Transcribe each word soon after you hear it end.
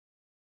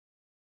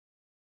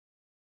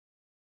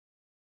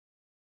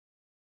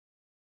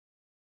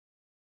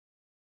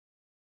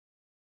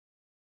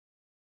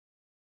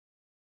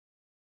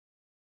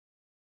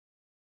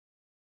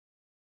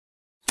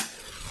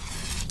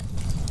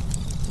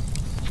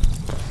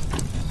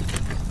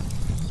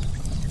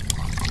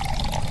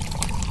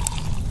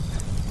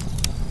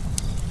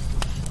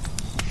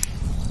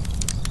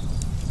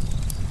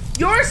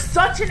You're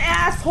such an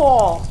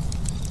asshole.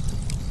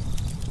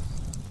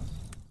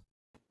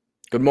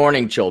 Good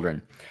morning,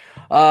 children.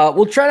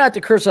 We'll try not to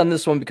curse on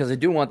this one because I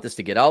do want this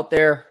to get out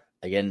there.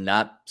 Again,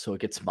 not so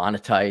it gets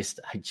monetized.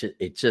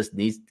 It just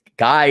needs,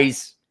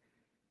 guys,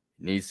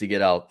 needs to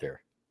get out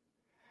there.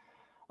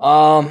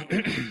 But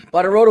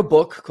I wrote a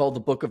book called The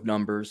Book of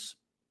Numbers,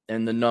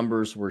 and the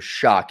numbers were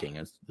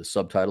shocking. The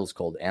subtitle is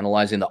called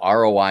Analyzing the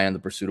ROI on the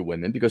Pursuit of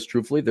Women, because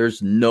truthfully,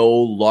 there's no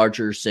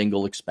larger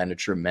single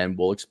expenditure men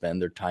will expend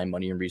their time,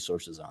 money, and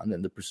resources on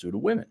than the pursuit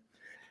of women.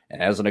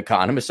 And as an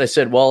economist, I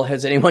said, well,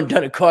 has anyone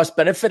done a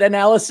cost-benefit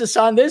analysis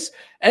on this?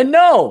 And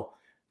no,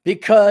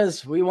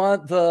 because we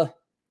want the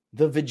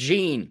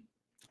vagine,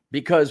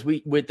 because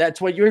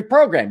that's what you're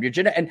programmed.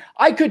 And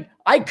I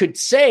could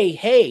say,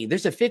 hey,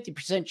 there's a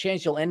 50%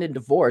 chance you'll end in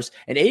divorce,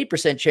 an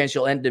 80% chance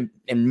you'll end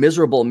in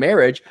miserable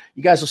marriage.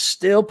 You guys will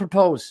still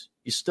propose.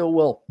 You still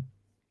will.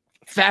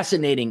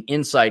 Fascinating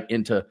insight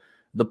into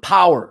the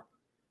power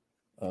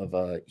of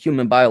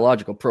human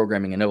biological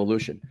programming and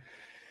evolution.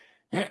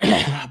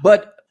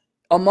 But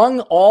among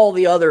all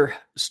the other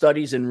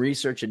studies and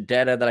research and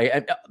data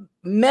that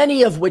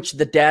many of which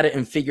the data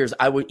and figures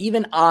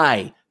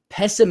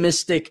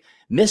pessimistic,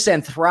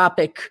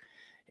 misanthropic,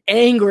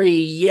 angry,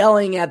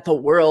 yelling at the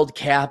world,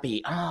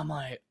 Cappy.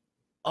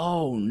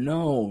 Oh,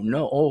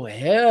 no, oh,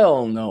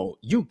 hell no.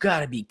 You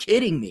gotta be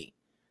kidding me.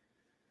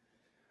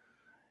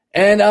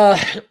 And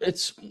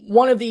it's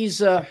one of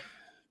these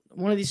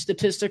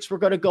statistics we're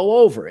going to go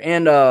over.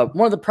 And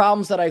one of the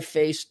problems that I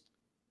faced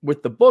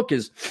with the book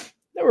is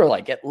there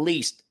were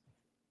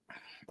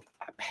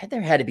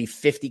there had to be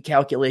 50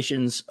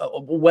 calculations,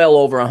 well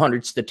over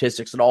 100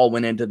 statistics that all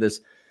went into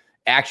this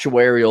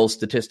actuarial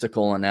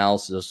statistical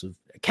analysis of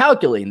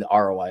calculating the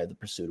ROI of the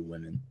pursuit of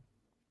women.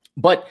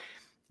 But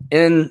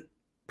in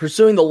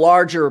pursuing the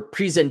larger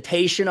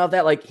presentation of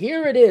that, like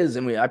here it is,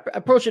 and I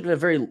approach it in a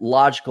very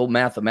logical,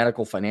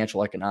 mathematical,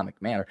 financial,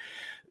 economic manner.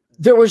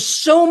 There were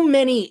so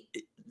many,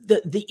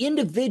 the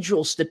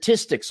individual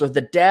statistics or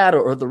the data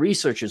or the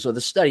researchers or the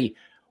study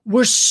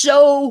were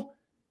so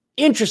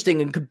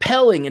interesting and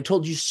compelling and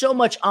told you so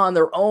much on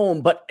their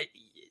own. But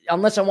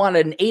unless I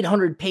wanted an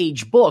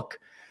 800-page book,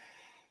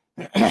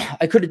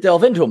 I couldn't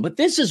delve into them. But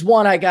this is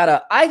one I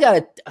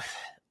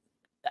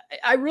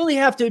really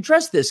have to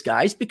address this,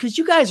 guys, because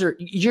you guys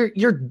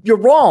you're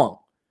wrong.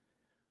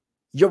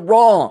 You're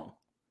wrong.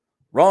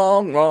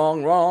 Wrong.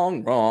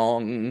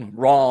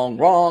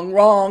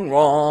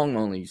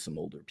 Only some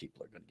older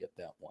people are going to get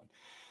that one.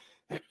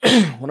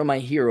 One of my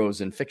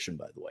heroes in fiction,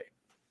 by the way.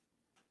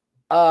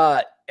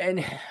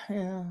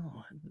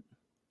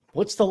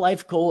 What's the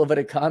life goal of an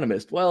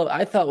economist? Well,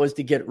 I thought it was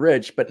to get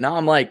rich, but now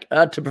I'm like,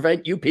 to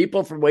prevent you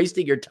people from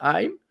wasting your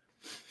time.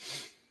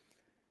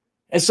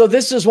 And so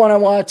this is what I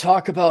want to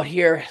talk about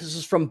here. This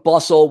is from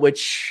Bustle,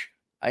 which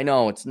I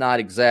know it's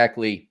not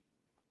exactly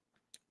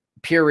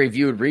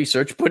peer-reviewed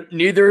research, but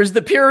neither is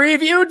the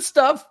peer-reviewed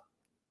stuff.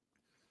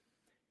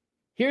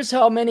 Here's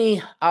how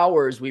many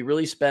hours we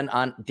really spend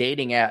on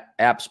dating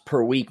apps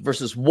per week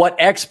versus what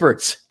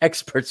experts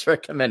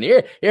recommend.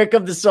 Here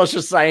come the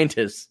social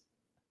scientists.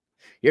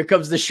 Here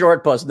comes the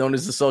short bus known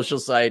as the social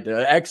science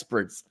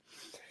experts.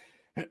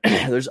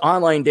 There's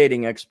online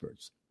dating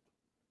experts.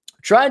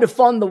 Trying to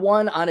fund the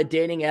one on a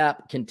dating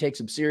app can take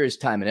some serious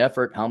time and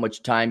effort. How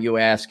much time, you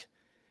ask?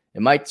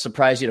 It might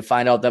surprise you to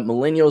find out that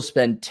millennials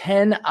spend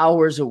 10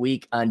 hours a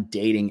week on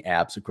dating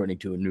apps, according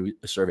to a new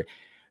survey.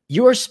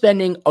 You're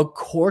spending a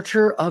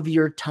quarter of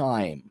your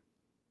time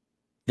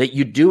that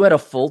you do at a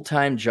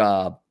full-time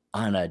job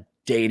on a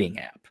dating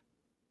app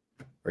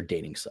or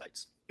dating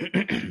sites.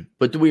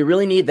 But do we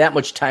really need that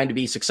much time to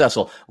be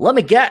successful? Let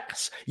me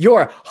guess.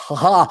 Your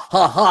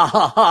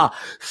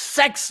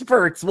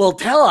sexperts will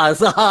tell us.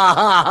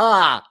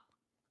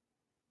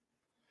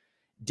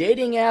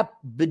 Dating app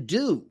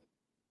Badoo.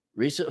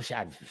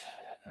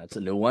 That's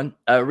a new one.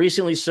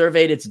 Recently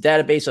surveyed its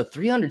database of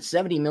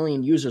 370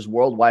 million users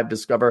worldwide to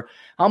discover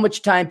how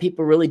much time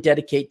people really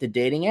dedicate to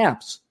dating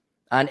apps.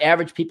 On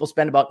average, people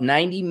spend about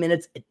 90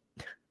 minutes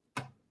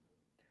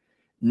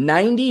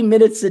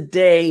a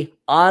day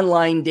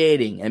online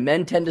dating, and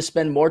men tend to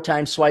spend more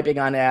time swiping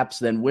on apps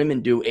than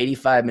women do,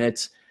 85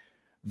 minutes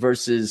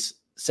versus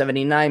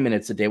 79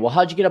 minutes a day. Well,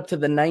 how'd you get up to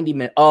the 90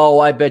 minute? Oh,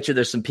 I bet you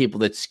there's some people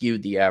that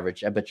skewed the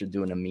average. I bet you're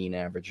doing a mean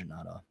average and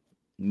not a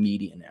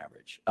median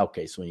average.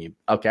 Okay, so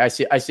I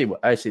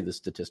see the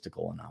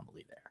statistical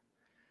anomaly there.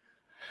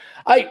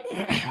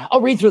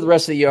 I'll read through the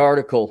rest of the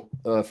article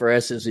for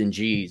S's and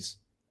G's,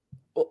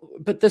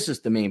 but this is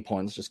the main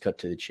point. Let's just cut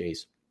to the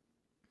chase.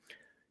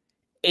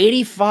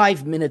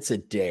 85 minutes a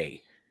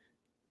day.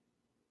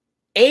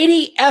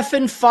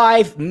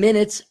 85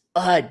 minutes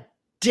a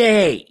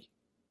day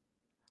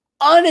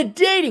on a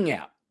dating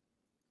app.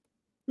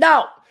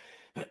 Now,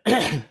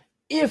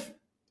 if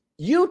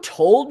you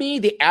told me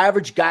the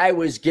average guy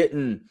was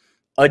getting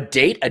a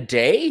date a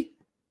day,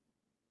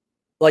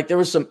 like there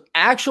was some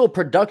actual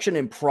production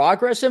in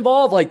progress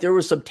involved, like there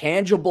was some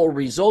tangible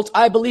results,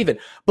 I believe it.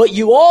 But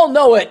you all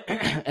know it,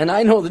 and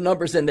I know the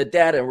numbers and the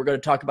data, and we're going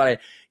to talk about it.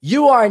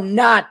 You are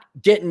not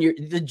getting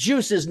the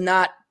juice is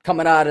not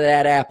coming out of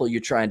that apple you're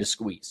trying to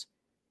squeeze.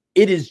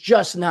 It is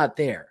just not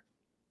there.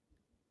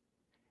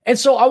 And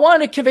so I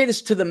want to convey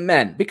this to the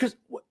men because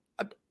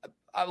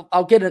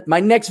I'll get it.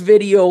 My next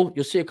video,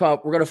 you'll see it come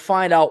up. We're going to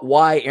find out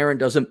why Aaron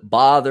doesn't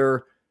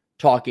bother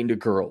talking to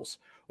girls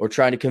or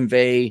trying to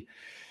convey.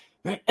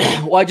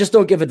 Well, I just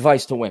don't give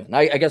advice to women.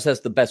 I guess that's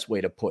the best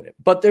way to put it.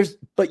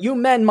 But you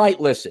men might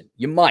listen.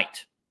 You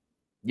might.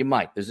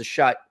 There's a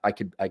shot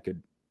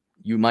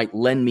you might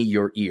lend me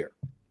your ear.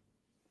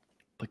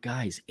 But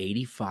guys,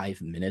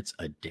 85 minutes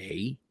a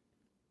day.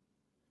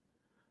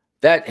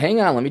 Hang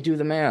on, let me do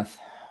the math.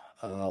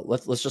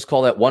 Let's just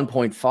call that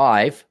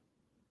 1.5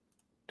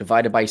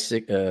 divided by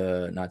 6,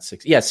 not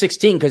 6. Yeah,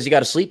 16 because you got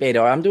to sleep 8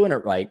 hours. I'm doing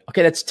it right.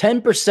 Okay, that's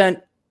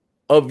 10%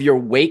 of your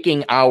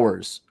waking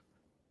hours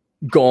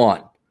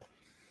gone.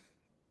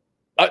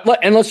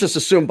 And let's just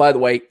assume, by the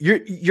way,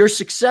 your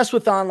success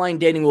with online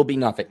dating will be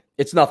nothing.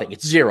 It's nothing.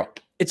 It's zero.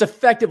 It's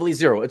effectively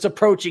zero. It's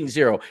approaching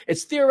zero.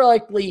 It's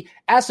theoretically,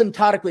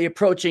 asymptotically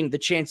approaching the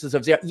chances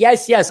of zero.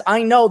 Yes,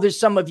 I know there's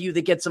some of you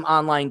that get some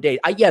online date.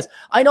 Yes,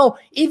 I know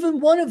even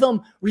one of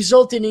them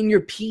resulted in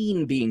your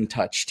peen being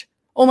touched.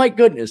 Oh my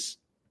goodness.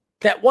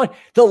 That one,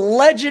 the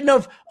legend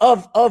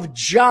of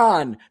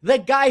John, the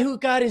guy who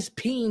got his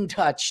peen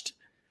touched.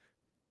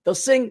 They'll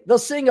sing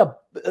a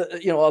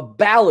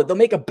ballad. They'll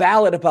make a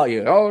ballad about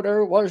you. Oh,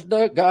 there was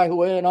the guy who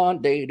went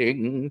on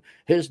dating.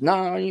 His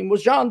name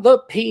was John the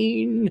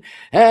Peen.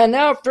 And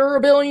after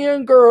 1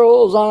 billion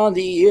girls on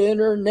the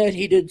internet,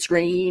 he did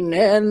screen.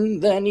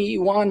 And then he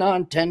went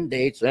on 10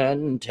 dates,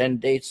 and 10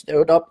 dates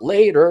stood up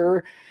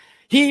later.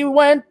 He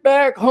went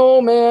back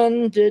home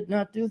and did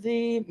not do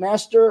the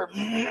master.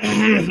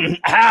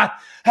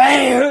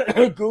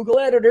 Hey, Google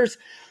editors.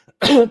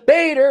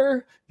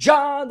 Bader,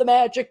 John the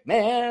Magic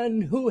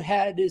Man, who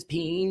had his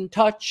peen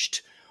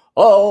touched.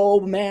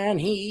 Oh, man,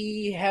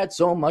 he had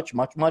so much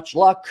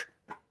luck.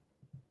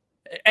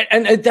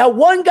 And that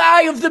one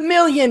guy of the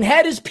million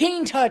had his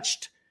peen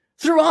touched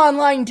through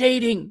online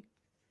dating.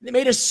 They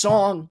made a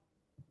song.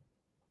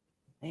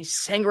 They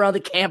sang around the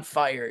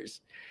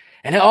campfires.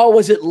 And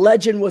was it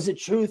legend? Was it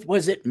truth?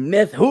 Was it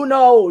myth? Who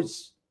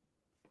knows?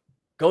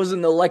 Goes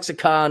in the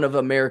lexicon of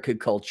American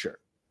culture.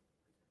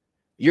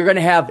 You're going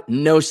to have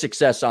no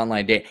success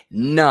online dating.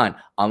 None.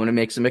 I'm going to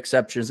make some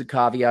exceptions and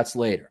caveats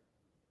later.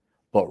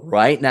 But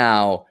right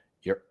now,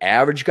 your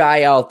average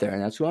guy out there,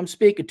 and that's who I'm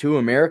speaking to,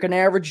 American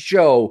average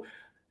Joe,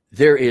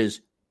 there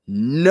is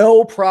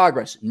no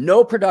progress,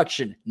 no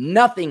production,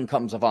 nothing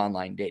comes of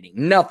online dating.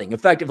 Nothing,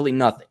 effectively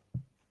nothing.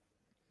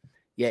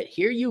 Yet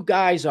here you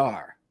guys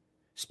are,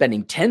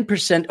 spending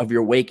 10% of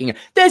your waking.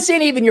 This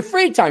ain't even your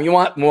free time. You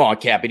want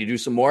Cappy to do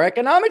some more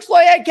economics?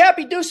 Well, hey,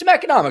 Cappy, do some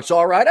economics.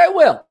 All right, I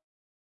will.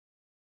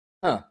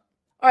 All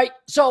right,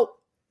 so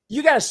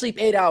you got to sleep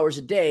 8 hours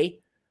a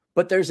day,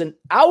 but there's an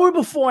hour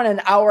before and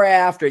an hour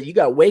after. You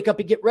got to wake up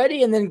and get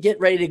ready and then get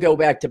ready to go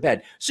back to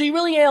bed. So you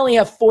really only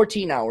have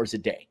 14 hours a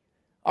day.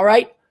 All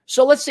right,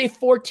 so let's say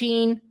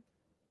 14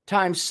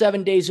 times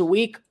 7 days a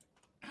week.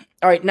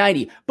 All right,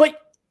 90. But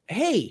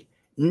hey,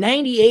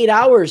 98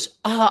 hours,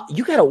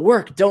 you got to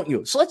work, don't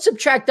you? So let's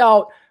subtract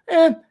out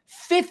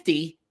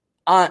 50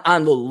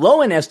 on the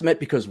low end estimate,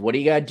 because what do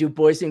you got to do,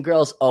 boys and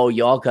girls? Oh,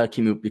 y'all got to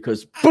commute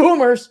because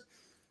boomers.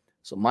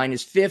 So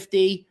minus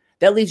 50,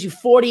 that leaves you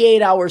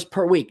 48 hours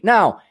per week.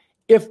 Now,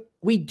 if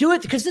we do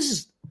it,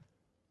 because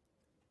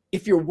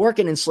if you're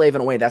working and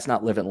slaving away, that's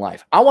not living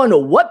life. I want to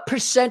know what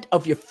percent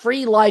of your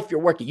free life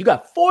you're working. You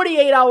got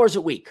 48 hours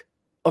a week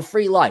of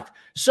free life.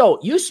 So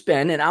you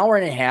spend an hour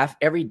and a half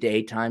every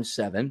day times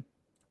 7.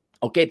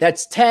 Okay,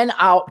 that's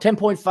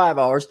 10.5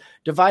 hours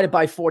divided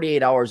by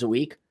 48 hours a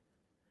week.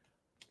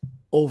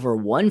 Over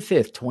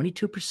 1/5,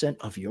 22%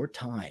 of your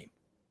time.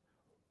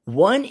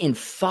 1 in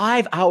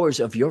 5 hours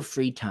of your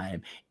free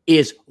time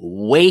is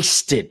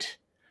wasted.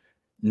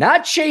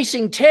 Not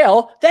chasing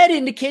tail, that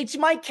indicates you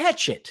might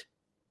catch it.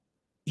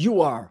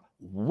 You are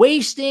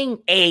wasting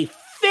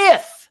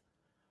 1/5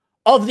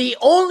 of the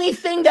only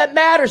thing that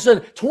matters.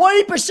 The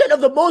 20%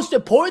 of the most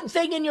important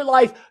thing in your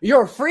life,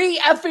 your free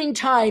effing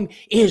time,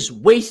 is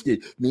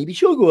wasted. Maybe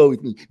she'll go out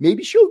with me.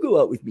 Maybe she'll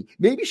go out with me.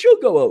 Maybe she'll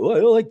go out. Oh,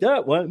 I don't like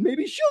that one.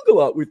 Maybe she'll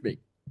go out with me.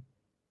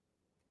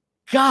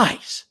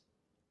 Guys,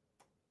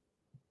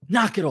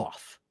 knock it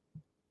off.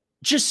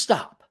 Just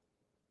stop.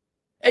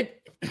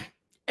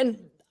 And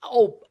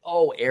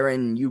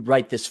Aaron, you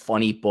write this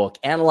funny book,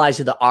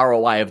 analyzing the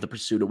ROI of the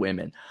pursuit of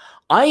women.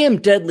 I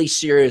am deadly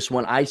serious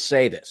when I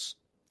say this.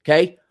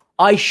 Okay,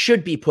 I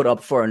should be put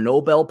up for a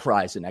Nobel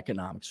Prize in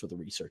economics for the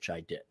research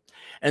I did.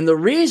 And the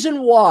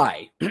reason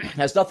why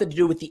has nothing to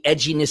do with the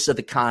edginess of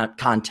the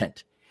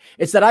content.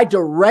 It's that I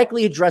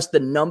directly address the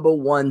number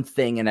one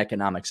thing in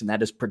economics, and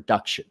that is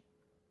production.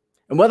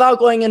 And without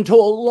going into a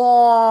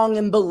long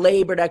and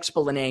belabored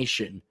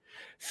explanation,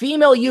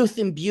 female youth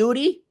and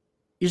beauty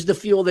is the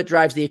fuel that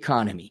drives the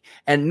economy.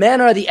 And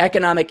men are the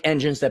economic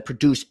engines that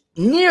produce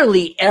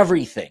nearly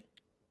everything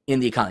in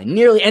the economy,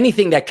 nearly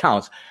anything that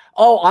counts.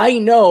 Oh, I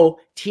know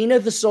Tina,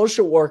 the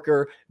social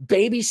worker,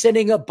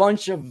 babysitting a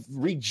bunch of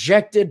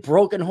rejected,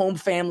 broken home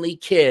family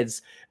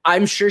kids.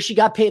 I'm sure she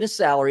got paid a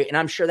salary, and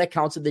I'm sure that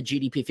counts in the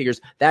GDP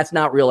figures. That's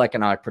not real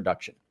economic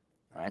production.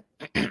 All right.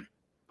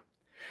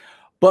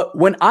 But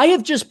when I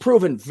have just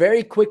proven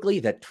very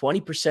quickly that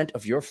 20%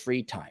 of your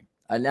free time,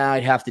 and now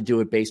I'd have to do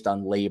it based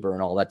on labor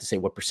and all that to say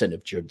what percent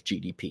of your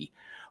GDP,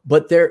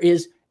 but there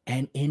is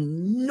an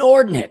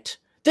inordinate,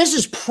 this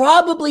is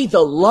probably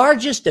the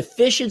largest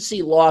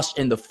efficiency loss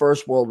in the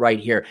first world right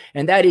here,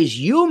 and that is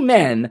you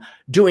men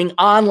doing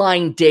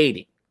online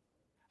dating.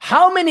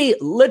 How many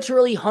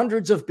literally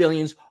hundreds of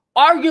billions,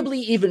 arguably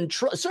even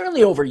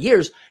certainly over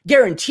years,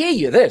 guarantee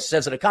you this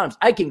as an economist,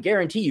 I can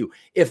guarantee you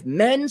if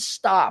men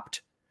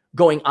stopped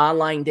going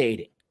online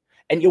dating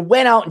and you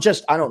went out and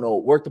just, I don't know,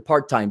 worked a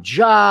part-time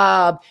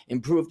job,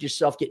 improved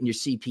yourself, getting your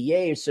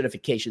CPA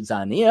certifications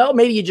on,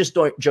 maybe you just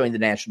joined the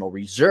National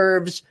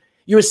Reserves.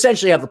 You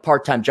essentially have a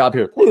part-time job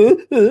here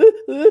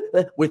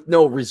with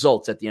no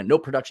results at the end, no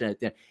production at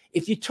the end.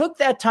 If you took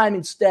that time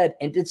instead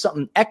and did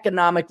something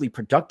economically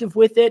productive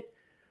with it,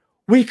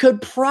 we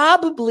could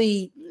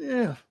probably,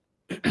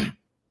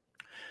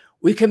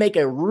 we could make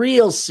a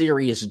real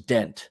serious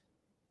dent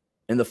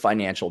in the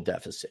financial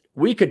deficit.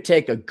 We could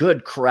take a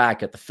good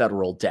crack at the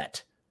federal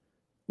debt.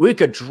 We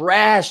could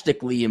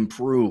drastically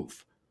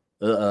improve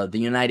the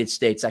United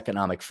States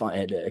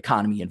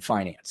economy and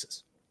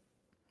finances.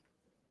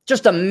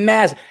 Just a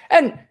mass,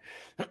 and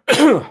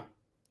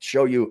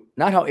show you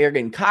not how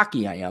arrogant and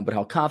cocky I am, but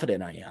how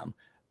confident I am.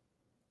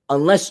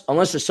 Unless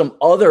there's some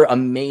other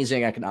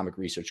amazing economic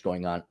research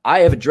going on, I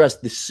have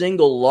addressed the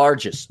single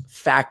largest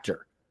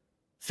factor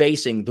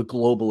facing the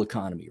global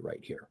economy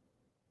right here.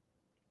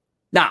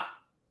 Now,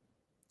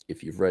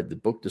 if you've read the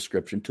book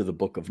description to the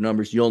Book of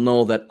Numbers, you'll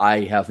know that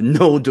I have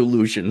no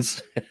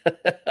delusions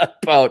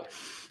about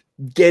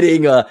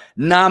getting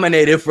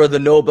nominated for the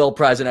Nobel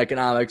Prize in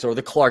Economics or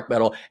the Clark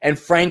Medal. And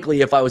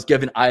frankly, if I was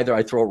given either,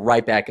 I'd throw it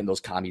right back in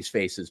those commies'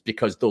 faces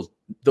because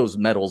those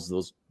medals,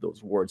 those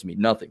awards mean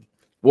nothing.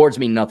 Awards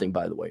mean nothing,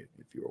 by the way,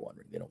 if you were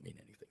wondering. They don't mean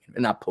anything.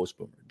 And not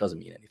post-boomer. It doesn't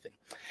mean anything.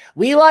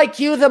 We like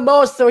you the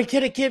most, so we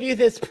couldn't give you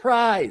this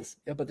prize.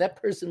 Yeah, but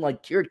that person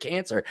cured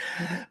cancer.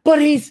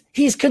 But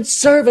he's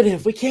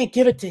conservative. We can't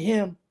give it to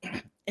him.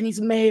 And he's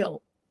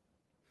male.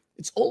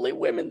 It's only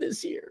women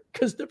this year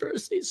because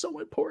diversity is so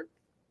important.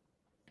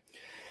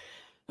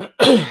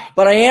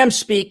 But I am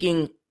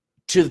speaking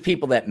to the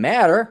people that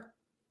matter.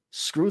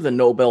 Screw the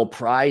Nobel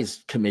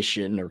Prize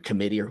Commission or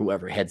committee or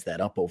whoever heads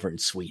that up over in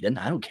Sweden.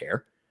 I don't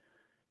care.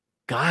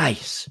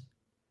 Guys,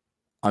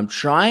 I'm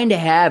trying to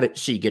have it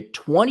so you get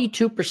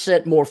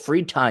 22% more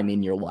free time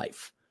in your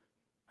life.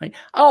 Right?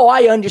 Oh,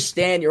 I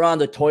understand you're on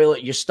the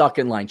toilet, you're stuck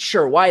in line.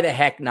 Sure, why the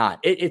heck not?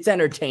 It's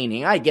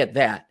entertaining. I get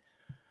that.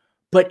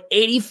 But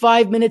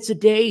 85 minutes a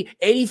day,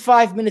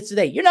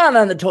 you're not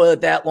on the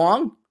toilet that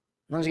long,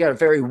 unless you got a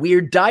very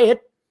weird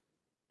diet.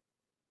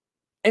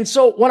 And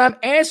so what I'm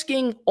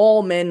asking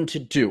all men to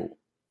do,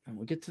 and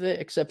we'll get to the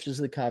exceptions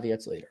and the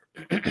caveats later,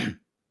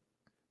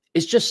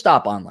 is just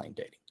stop online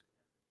dating.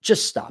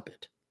 Just stop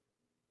it.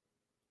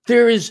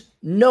 There is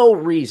no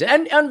reason.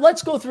 And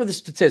let's go through the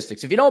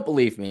statistics. If you don't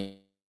believe me,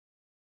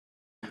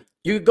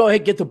 you can go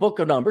ahead and get the Book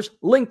of Numbers,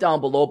 link down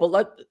below.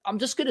 But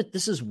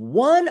this is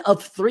one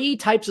of 3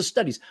 types of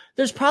studies.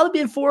 There's probably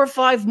been 4 or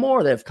 5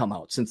 more that have come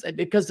out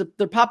because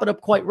they're popping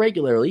up quite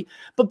regularly.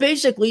 But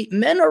basically,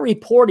 men are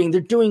reporting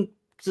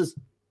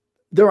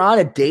they're on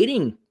a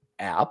dating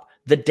app.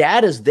 The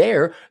data's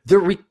there.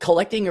 They're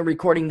collecting and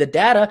recording the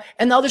data.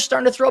 And now they're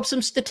starting to throw up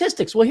some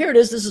statistics. Well, here it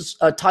is. This is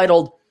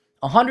titled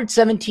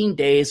 117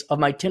 Days of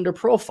My Tinder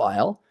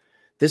Profile.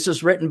 This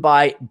is written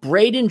by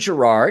Braden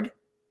Gerard.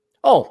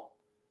 Oh,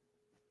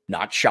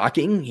 not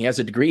shocking. He has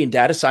a degree in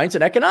data science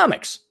and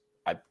economics.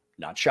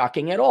 Not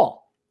shocking at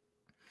all.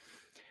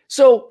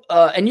 So,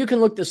 and you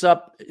can look this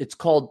up. It's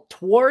called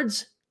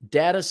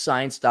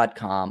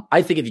towardsdatascience.com.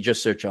 I think if you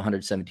just search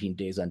 117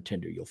 days on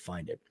Tinder, you'll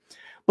find it.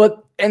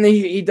 And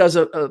he does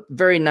a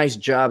very nice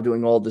job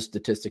doing all the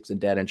statistics and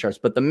data and charts.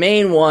 But the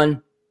main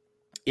one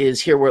is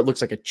here where it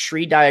looks like a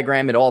tree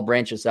diagram. It all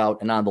branches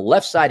out. And on the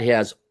left side, he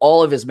has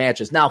all of his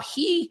matches. Now,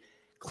 he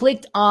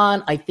clicked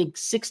on, I think,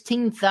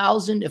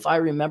 16,000, if I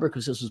remember,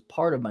 because this was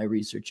part of my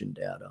research and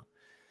data.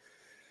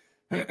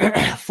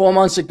 4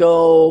 months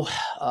ago,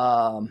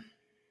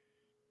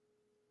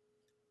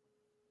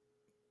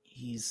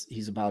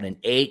 he's about an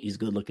 8. He's a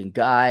good-looking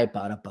guy.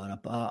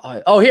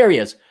 Oh, here he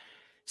is.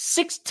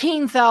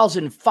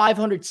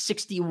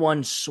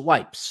 16,561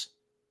 swipes.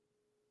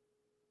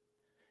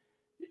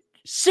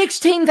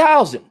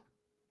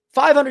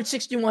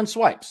 16,561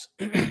 swipes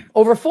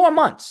over 4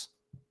 months.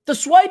 The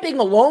swiping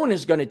alone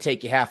is going to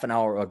take you half an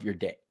hour of your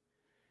day.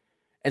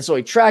 And so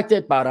he tracked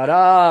it.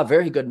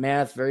 Very good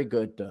math. Very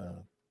good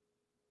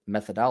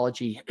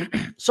methodology.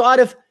 So out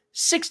of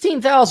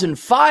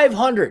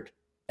 16,500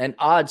 and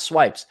odd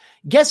swipes,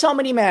 guess how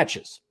many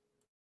matches?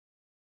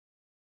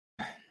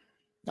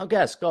 Now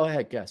guess. Go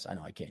ahead, guess. I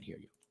know I can't hear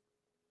you.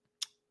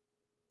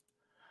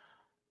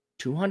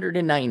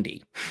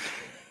 290.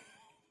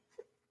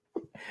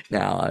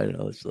 Now, I don't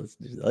know.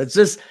 Let's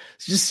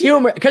just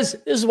humor, because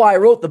this is why I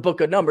wrote the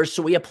book of Numbers,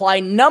 so we apply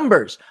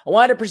numbers. I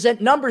wanted to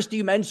present numbers to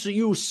you, men, so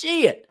you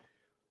see it.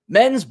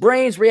 Men's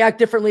brains react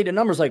differently to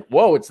numbers. Like,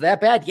 whoa, it's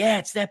that bad? Yeah,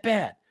 it's that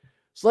bad.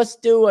 So let's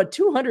do a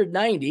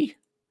 290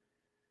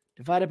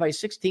 divided by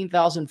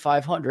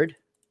 16,500.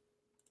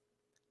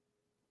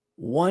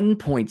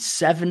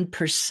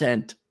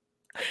 1.7%.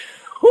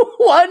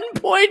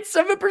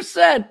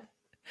 1.7%.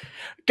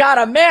 Got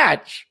a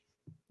match.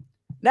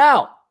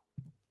 Now,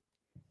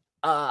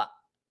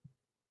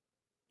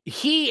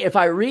 if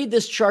I read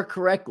this chart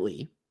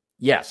correctly,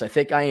 yes, I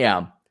think I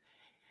am.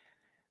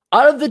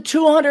 Out of the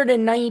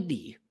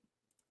 290,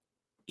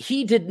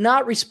 he did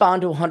not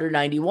respond to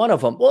 191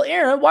 of them. Well,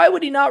 Aaron, why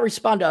would he not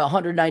respond to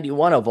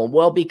 191 of them?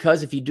 Well,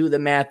 because if you do the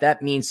math,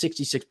 that means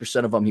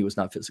 66% of them he was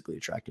not physically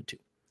attracted to.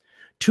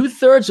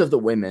 2/3 of the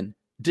women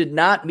did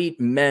not meet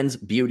men's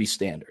beauty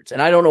standards.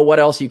 And I don't know what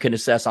else you can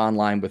assess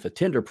online with a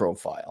Tinder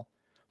profile.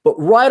 But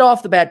right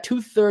off the bat,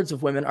 2/3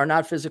 of women are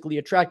not physically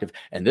attractive.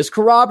 And this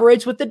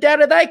corroborates with the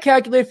data that I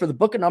calculated for the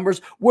book of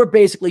Numbers, where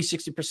basically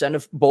 60%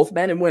 of both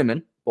men and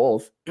women,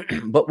 both,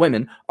 but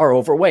women are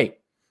overweight.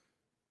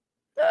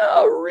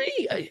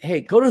 Hey,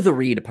 go to the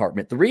Reed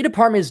department. The Reed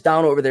department is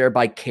down over there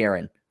by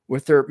Karen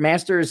with her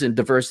master's in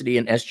diversity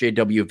and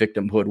SJW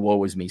victimhood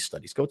woe is me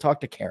studies. Go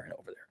talk to Karen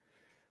over there.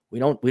 We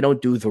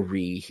don't do the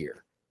re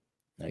here.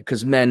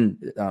 Because men,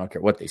 I don't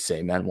care what they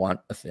say, men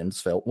want a thin,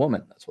 svelte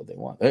woman. That's what they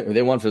want.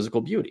 They want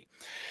physical beauty.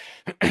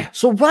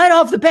 So right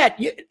off the bat,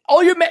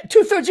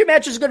 2/3 of your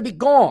matches are going to be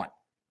gone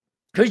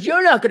because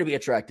you're not going to be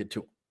attracted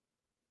to them.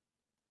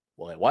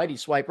 Well, why did he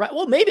swipe right?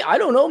 Well, maybe, I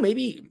don't know.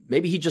 Maybe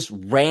he just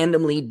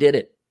randomly did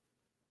it.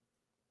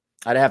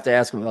 I'd have to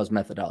ask him about his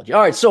methodology.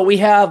 All right, so we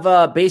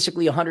have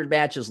basically 100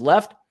 matches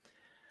left.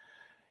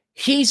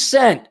 He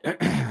sent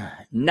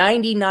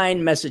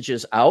 99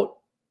 messages out.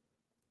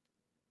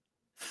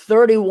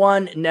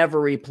 31 never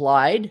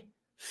replied.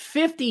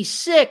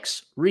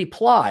 56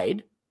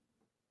 replied.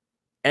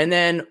 And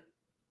then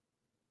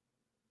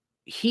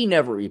he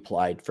never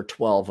replied for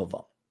 12 of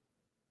them. All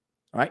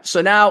right.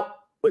 So now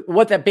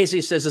what that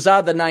basically says is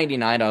out of the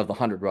 99, out of the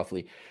 100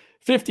 roughly,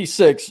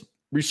 56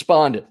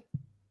 responded.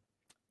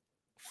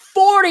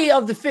 40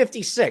 of the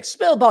 56,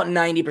 still about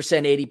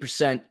 90%,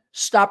 80%,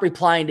 stopped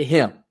replying to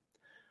him.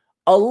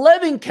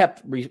 11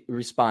 kept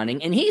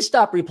responding, and he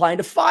stopped replying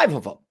to 5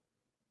 of them.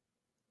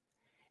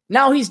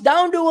 Now he's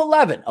down to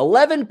 11.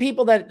 11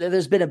 people that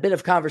there's been a bit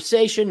of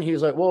conversation. He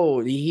was like,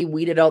 whoa, he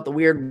weeded out the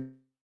weird.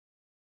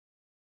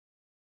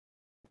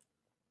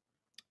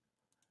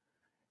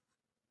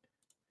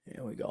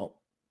 Here we go.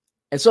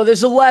 And so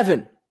there's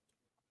 11.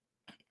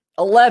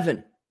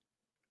 11.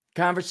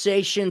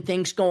 Conversation,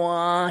 things go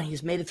on.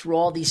 He's made it through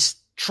all these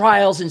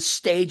trials and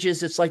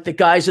stages. It's like the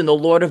guys in the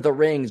Lord of the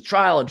Rings,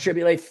 trial and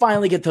tribulation,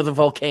 finally get to the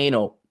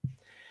volcano.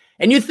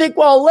 And you think,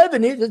 well,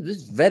 11, he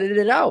just vetted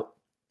it out.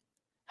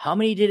 How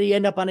many did he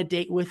end up on a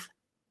date with?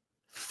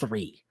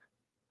 3.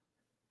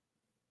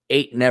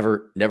 8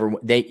 never.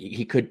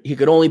 He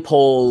could only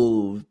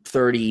pull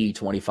 30,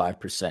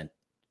 25%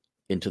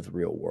 into the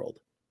real world.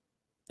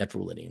 That's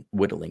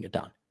whittling it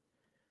down.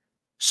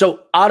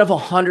 So out of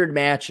 100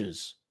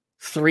 matches,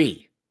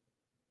 3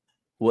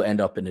 will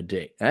end up in a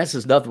date. And that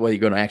says nothing whether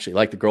you're going to actually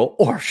like the girl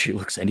or if she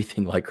looks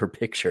anything like her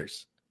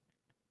pictures.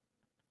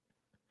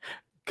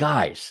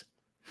 Guys.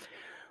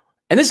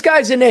 And this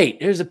guy's an 8.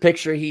 Here's a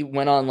picture. He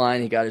went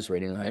online. He got his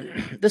rating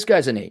right. This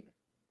guy's an 8.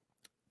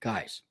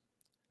 Guys,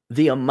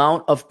 the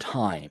amount of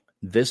time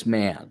this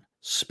man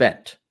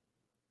spent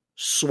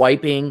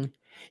swiping,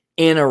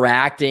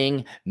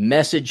 interacting,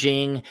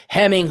 messaging,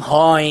 hemming,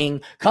 hawing,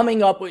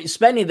 coming up with,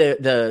 spending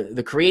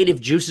the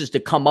creative juices to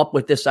come up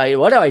with this idea.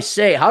 What do I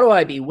say? How do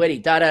I be witty?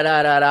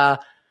 Da.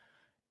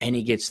 And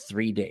he gets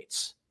 3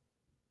 dates.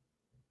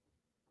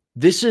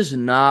 This is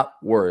not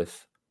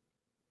worth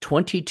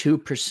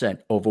 22%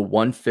 over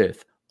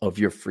 1/5 of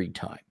your free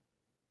time.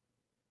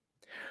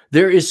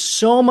 There is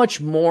so much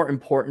more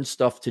important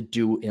stuff to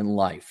do in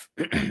life.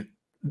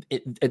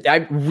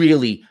 I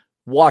really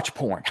watch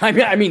porn.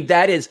 I mean,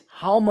 that is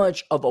how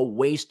much of a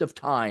waste of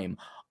time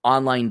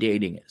online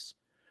dating is.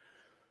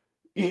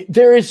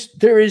 There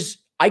is,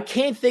 I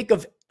can't think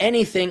of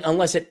anything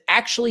unless it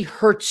actually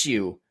hurts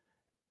you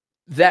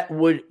that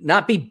would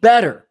not be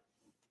better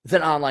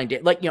than online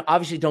dating. Like,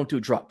 obviously don't do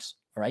drugs,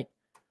 all right?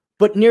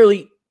 But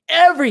nearly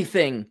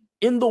everything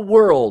in the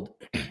world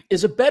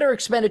is a better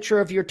expenditure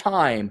of your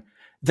time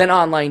than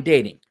online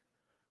dating.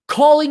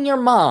 Calling your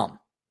mom.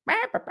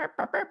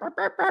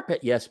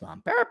 Yes,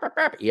 mom.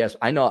 Yes,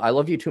 I know. I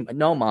love you too.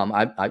 No, mom.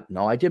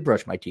 I did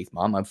brush my teeth,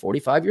 mom. I'm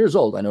 45 years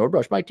old. I know I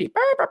brush my teeth.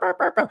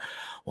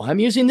 Well, I'm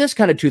using this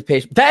kind of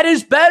toothpaste. That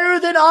is better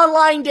than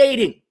online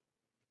dating.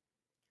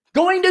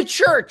 Going to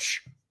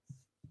church.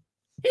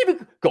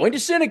 Even going to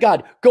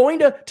synagogue, going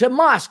to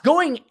mosque,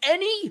 going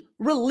any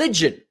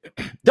religion,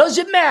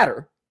 doesn't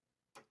matter.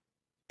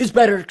 is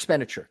better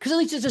expenditure because at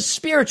least it's a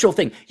spiritual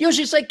thing.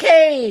 Usually it's like,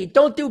 hey,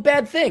 don't do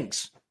bad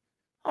things.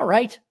 All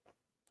right,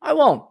 I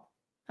won't.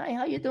 Hi,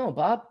 how you doing,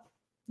 Bob?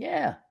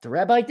 Yeah, the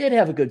rabbi did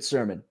have a good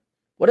sermon.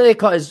 What do they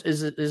call it?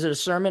 Is it a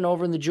sermon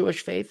over in the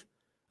Jewish faith?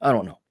 I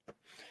don't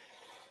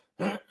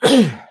know.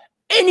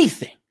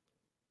 Anything.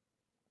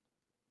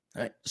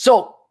 All right.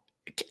 So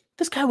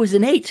this guy was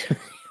an 8.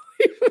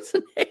 He was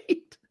an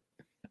 8.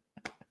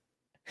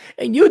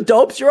 And you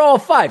dopes, you're all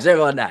 5s.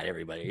 Well, not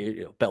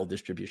everybody. Bell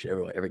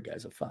distribution. Every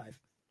guy's a 5.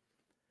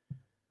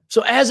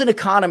 So as an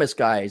economist,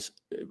 guys,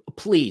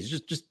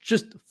 please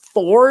just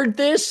forward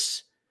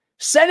this.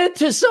 Send it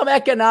to some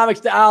economics.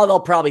 They'll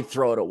probably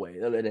throw it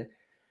away.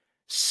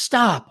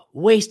 Stop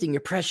wasting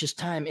your precious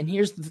time. And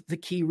here's the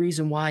key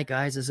reason why,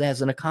 guys, is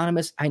as an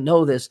economist, I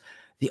know this.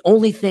 The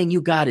only thing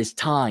you got is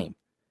time.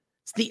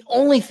 It's the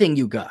only thing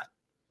you got.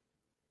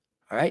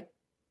 All right?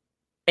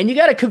 And you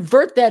got to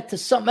convert that to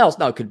something else.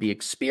 Now, it could be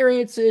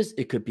experiences.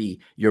 It could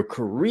be your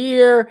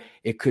career.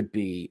 It could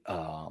be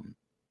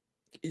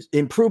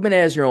improvement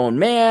as your own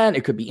man.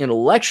 It could be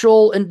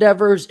intellectual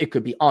endeavors. It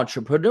could be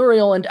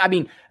entrepreneurial. And I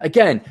mean,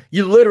 again,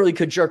 you literally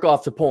could jerk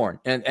off to porn,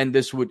 and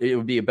it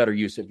would be a better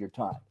use of your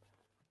time.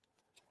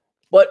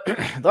 But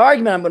the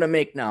argument I'm going to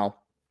make now,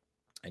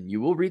 and you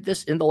will read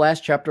this in the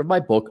last chapter of my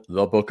book,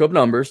 The Book of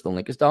Numbers. The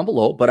link is down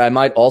below. But I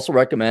might also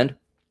recommend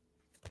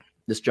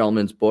this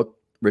gentleman's book,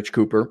 Rich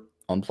Cooper,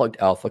 Unplugged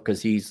Alpha,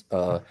 because he's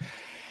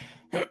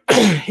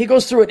he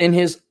goes through it in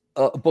his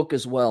book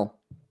as well.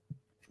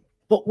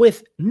 But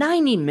with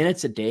 90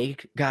 minutes a day,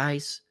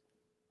 guys,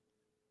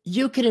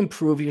 you can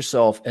improve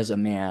yourself as a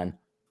man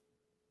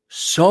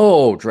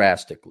so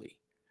drastically.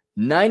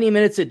 90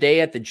 minutes a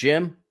day at the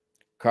gym,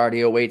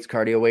 cardio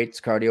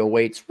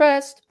weights,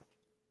 rest.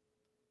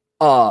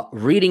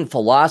 Reading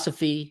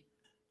philosophy.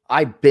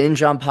 I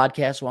binge on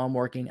podcasts while I'm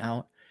working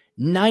out.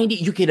 90,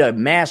 you get a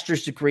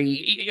master's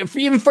degree,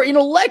 even for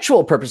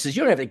intellectual purposes.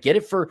 You don't have to get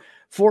it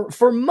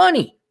for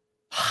money.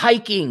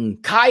 Hiking,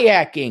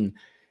 kayaking,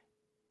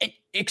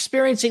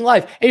 experiencing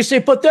life. And you say,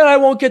 but then I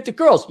won't get the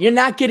girls. You're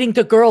not getting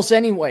the girls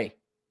anyway.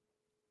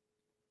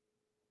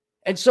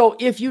 And so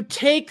if you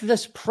take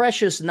this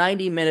precious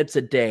 90 minutes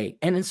a day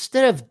and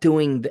instead of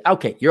doing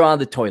okay, you're on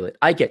the toilet.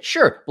 I get,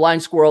 sure,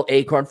 blind squirrel,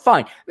 acorn,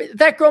 fine.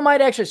 That girl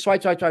might actually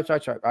swipe. All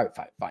right,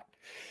 fine.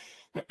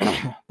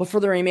 But for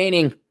the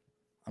remaining,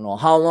 I don't know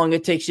how long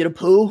it takes you to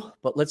poo,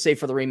 but let's say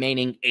for the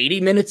remaining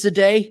 80 minutes a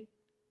day,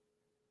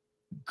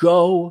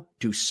 go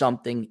do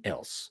something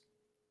else.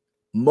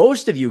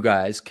 Most of you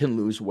guys can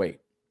lose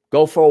weight.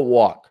 Go for a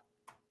walk.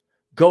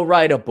 Go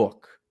write a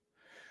book.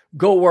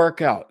 Go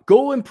work out.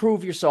 Go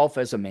improve yourself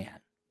as a man.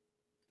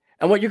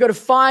 And what you're going to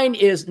find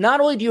is not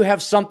only do you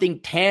have something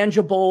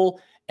tangible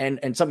and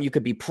something you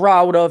could be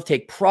proud of,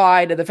 take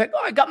pride in the fact,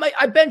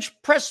 I bench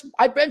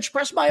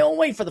press my own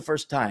weight for the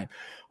first time,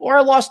 or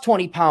I lost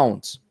 20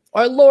 pounds,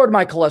 or I lowered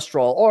my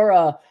cholesterol,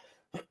 or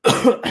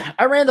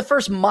I ran the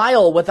first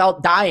mile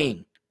without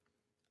dying.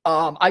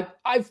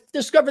 I've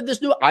discovered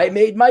this new. I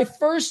made my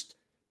first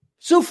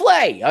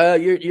souffle.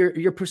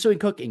 You're pursuing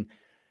cooking.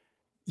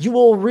 You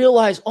will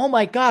realize, oh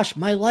my gosh,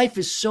 my life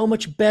is so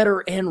much better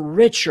and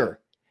richer.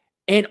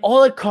 And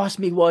all it cost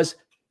me was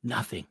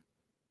nothing.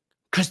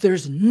 Because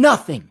there's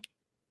nothing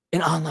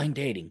in online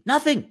dating.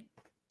 Nothing.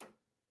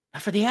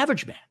 Not for the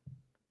average man.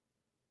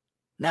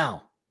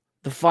 Now,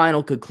 the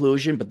final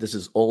conclusion, but this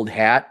is old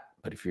hat.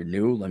 But if you're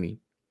new, let me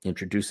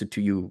introduce it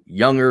to you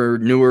younger,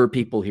 newer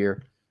people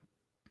here.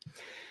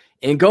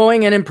 In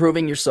going and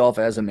improving yourself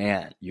as a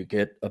man, you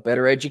get a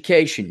better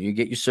education, you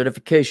get your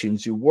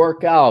certifications, you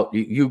work out,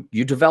 you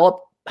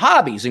develop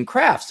hobbies and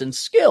crafts and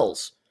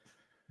skills.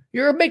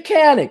 You're a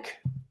mechanic,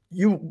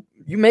 you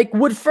make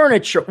wood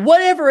furniture,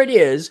 whatever it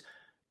is,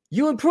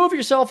 you improve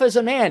yourself as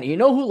a man. You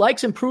know who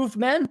likes improved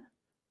men?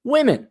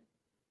 Women.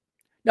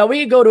 Now,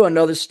 we could go to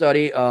another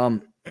study.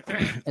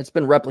 It's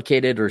been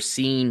replicated or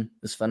seen.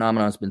 This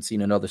phenomenon has been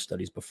seen in other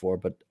studies before,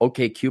 but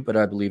OkCupid,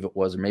 I believe it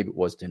was, or maybe it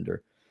was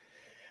Tinder,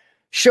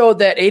 showed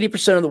that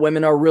 80% of the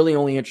women are really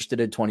only interested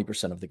in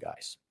 20% of the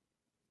guys.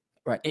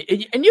 Right.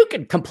 And you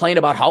can complain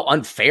about how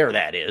unfair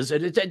that is.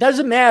 It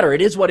doesn't matter.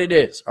 It is what it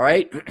is. All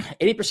right.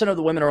 80% of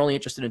the women are only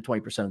interested in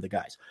 20% of the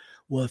guys.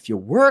 Well, if you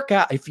work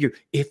out, if you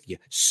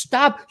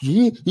stop,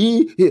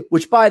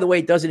 which by the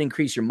way, doesn't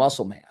increase your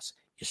muscle mass,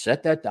 you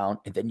set that down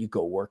and then you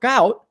go work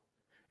out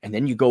and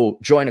then you go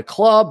join a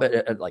club,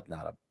 like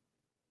not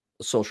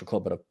a social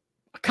club, but a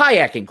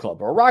kayaking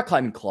club or a rock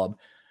climbing club.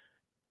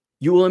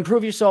 You will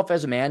improve yourself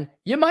as a man.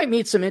 You might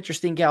meet some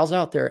interesting gals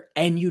out there,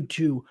 and you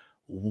do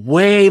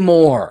way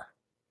more.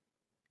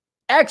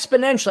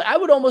 Exponentially. I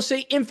would almost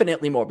say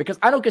infinitely more, because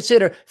I don't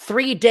consider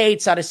 3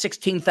 dates out of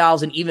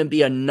 16,000 even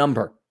be a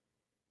number.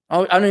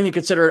 I don't even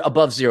consider it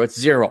above 0. It's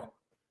 0.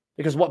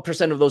 Because what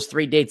percent of those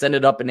 3 dates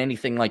ended up in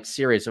anything like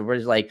serious? Or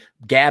was like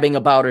gabbing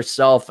about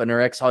herself and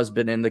her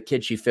ex-husband and the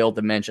kid she failed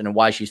to mention and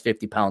why she's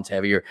 50 pounds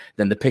heavier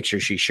than the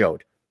picture she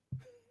showed.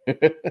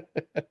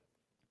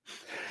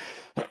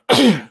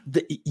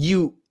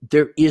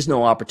 There is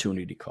no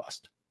opportunity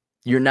cost.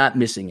 You're not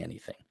missing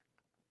anything.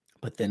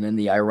 But then in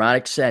the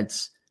ironic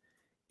sense,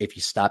 if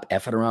you stop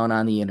effing around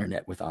on the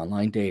internet with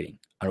online dating,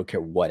 I don't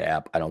care what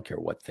app, I don't care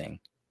what thing,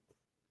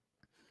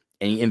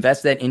 and you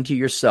invest that into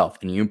yourself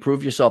and you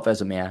improve yourself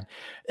as a man,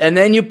 and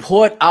then you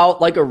put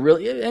out like a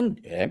really,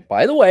 and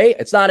by the way,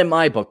 it's not in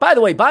my book. By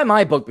the way, buy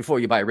my book before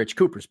you buy Rich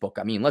Cooper's book.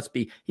 I mean,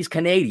 he's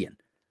Canadian.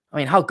 I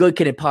mean, how good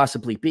can it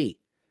possibly be?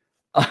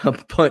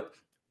 But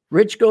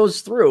Rich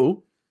goes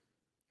through,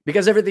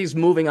 because everything's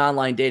moving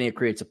online dating, it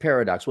creates a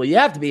paradox. Well, you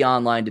have to be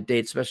online to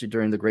date, especially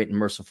during the great and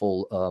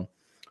merciful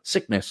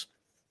sickness.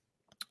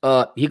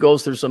 He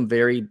goes through some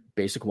very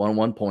basic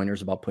one-on-one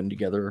pointers about putting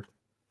together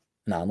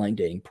an online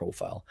dating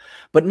profile,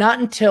 but not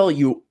until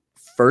you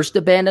first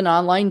abandon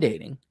online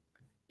dating,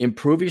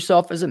 improve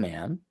yourself as a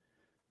man.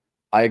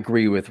 I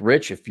agree with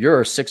Rich. If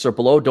you're a 6 or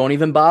below, don't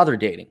even bother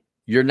dating.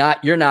 You're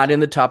not in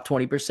the top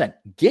 20%.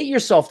 Get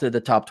yourself to the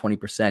top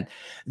 20%.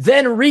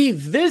 Then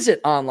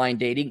revisit online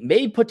dating.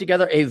 Maybe put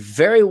together a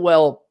very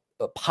well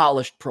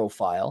polished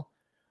profile,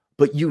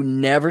 but you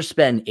never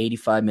spend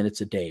 85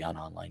 minutes a day on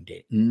online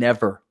dating.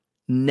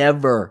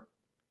 Never.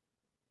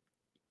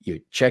 You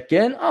check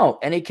in. Oh,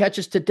 any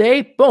catches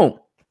today? Boom.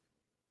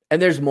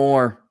 And there's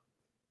more.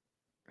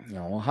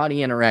 How do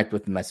you interact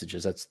with the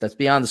messages? That's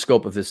beyond the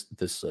scope of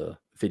this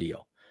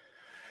video.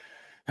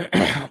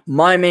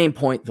 My main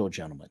point, though,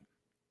 gentlemen,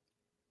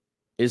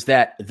 is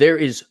that there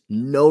is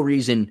no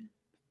reason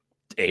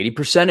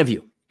 80% of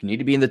you need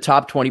to be in the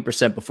top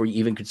 20% before you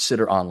even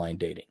consider online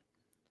dating.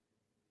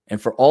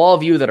 And for all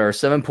of you that are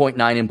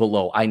 7.9 and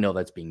below, I know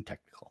that's being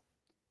technical.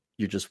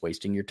 You're just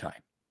wasting your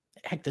time.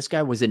 Heck, this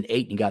guy was an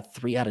 8 and got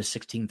 3 out of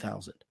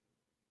 16,000.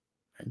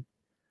 Right?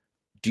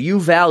 Do you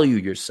value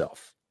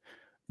yourself?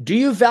 Do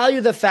you value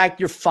the fact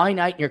you're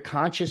finite and you're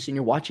conscious and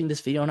you're watching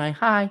this video and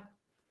hi?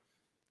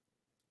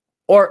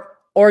 Or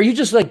are you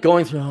just like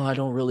going through, I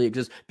don't really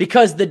exist?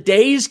 Because the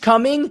day's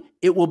coming,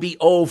 it will be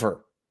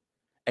over.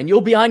 And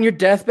you'll be on your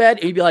deathbed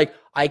and you'll be like,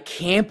 I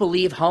can't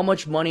believe how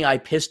much money I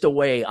pissed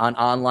away on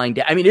online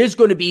dating. I mean, it is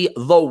going to be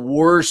the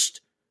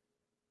worst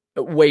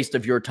waste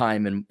of your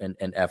time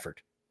and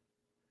effort.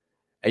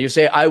 And you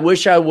say, I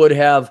wish I would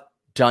have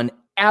done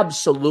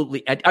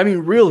absolutely. I mean,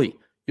 really,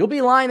 you'll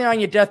be lying there on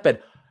your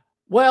deathbed.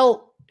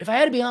 Well, if I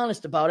had to be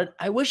honest about it,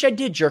 I wish I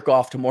did jerk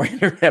off to more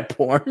internet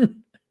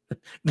porn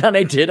than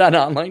I did on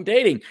online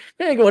dating.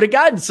 I think I would have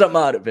gotten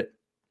something out of it.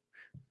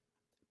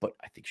 But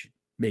I think you should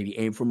maybe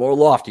aim for more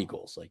lofty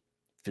goals like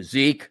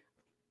physique,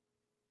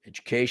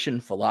 education,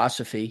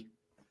 philosophy.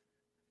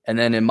 And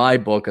then in my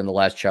book, in the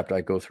last chapter,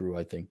 I go through,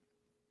 I think,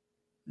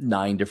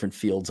 9 different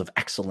fields of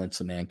excellence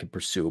a man can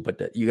pursue.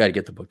 But you got to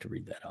get the book to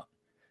read that out.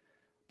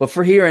 But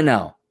for here and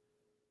now,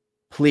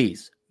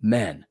 please,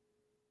 men,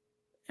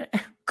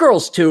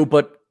 girls too,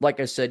 but like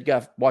I said, you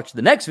got to watch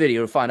the next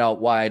video to find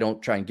out why I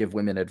don't try and give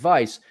women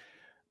advice.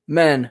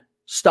 Men,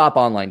 stop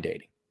online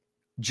dating.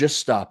 Just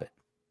stop it.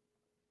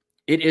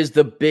 It is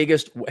the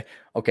biggest way.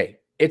 Okay,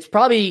 it's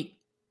probably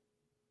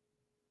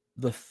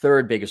the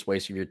third biggest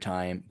waste of your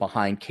time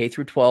behind K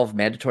through 12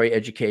 mandatory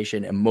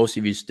education, and most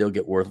of you still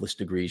get worthless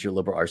degrees, your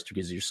liberal arts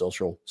degrees, your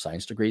social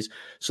science degrees.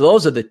 So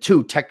those are the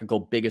 2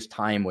 technical biggest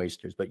time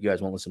wasters, but you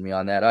guys won't listen to me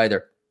on that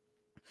either.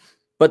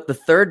 But the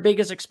third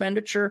biggest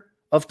expenditure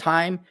of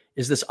time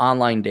is this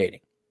online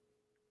dating.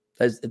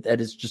 That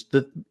is just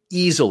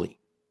easily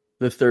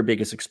the third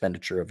biggest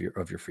expenditure of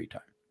your free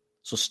time.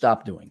 So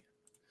stop doing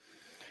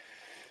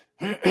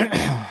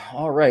it.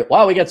 All right.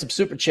 Wow, we got some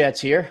super chats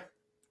here.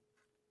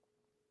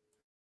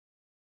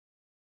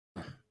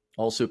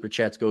 All super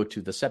chats go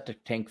to the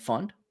Septic Tank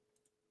Fund.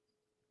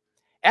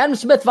 Adam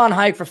Smith Von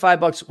Hayek for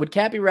 $5. Would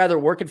Cappy rather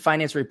work in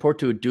finance or report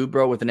to a dude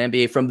bro with an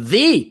MBA from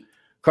the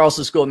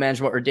Carlson School of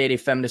Management or date a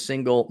feminist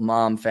single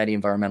mom, fatty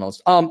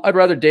environmentalist? I'd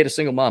rather date a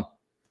single mom.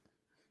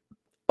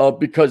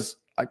 Because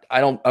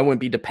I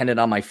wouldn't be dependent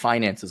on my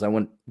finances. I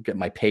wouldn't get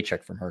my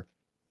paycheck from her.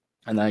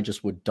 And then I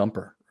just would dump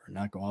her or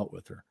not go out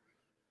with her.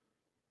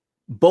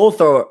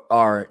 Both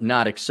are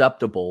not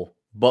acceptable,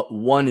 but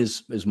one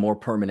is more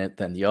permanent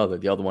than the other.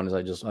 The other one is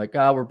I just like,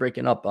 we're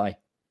breaking up. Bye.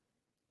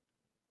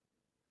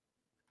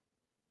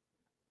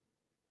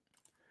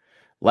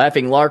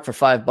 Laughing Lark for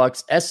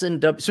 $5.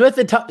 S&W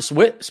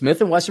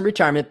Smith and Wesson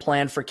retirement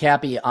plan for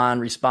Cappy on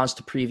response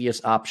to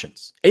previous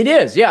options. It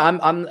is, yeah.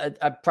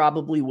 I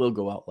probably will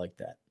go out like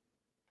that.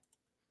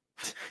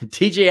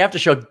 TJ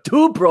Aftershow,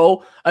 dude,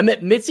 bro. I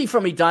met Mitzi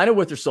from Edina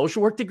with her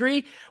social work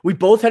degree. We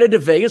both headed to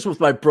Vegas with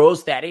my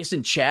bros Thaddeus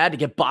and Chad to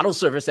get bottle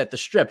service at the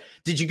Strip.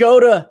 Did you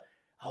go to?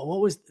 What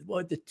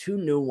were the 2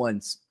 new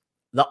ones?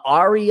 The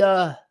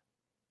Aria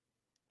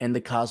and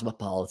the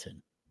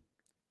Cosmopolitan.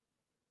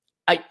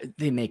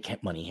 They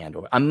make money hand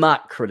over. I'm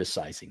not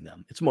criticizing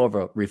them. It's more of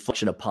a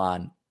reflection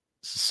upon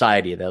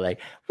society. They're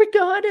like, we're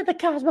going to the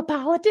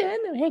Cosmopolitan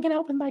and hanging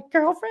out with my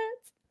girlfriends.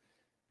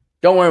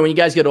 Don't worry, when you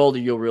guys get older,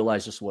 you'll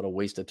realize just what a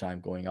waste of time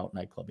going out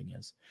nightclubbing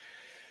is.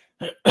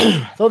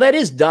 Though that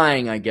is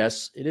dying, I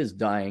guess. It is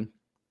dying.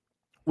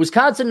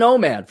 Wisconsin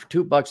Nomad for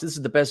 $2. This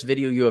is the best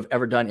video you have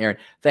ever done, Aaron.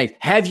 Thanks.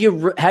 Have you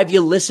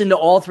listened to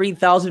all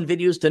 3,000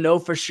 videos to know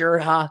for sure,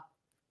 huh?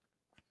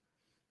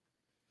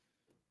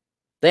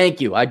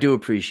 Thank you. I do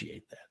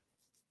appreciate that.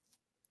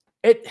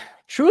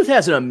 Truth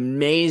has an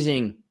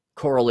amazing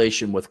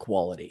correlation with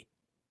quality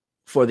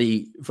for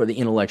the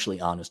intellectually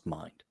honest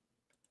mind.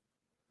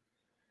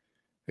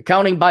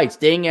 Accounting bites.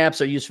 Dating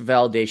apps are used for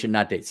validation,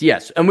 not dates.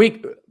 Yes. And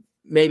we,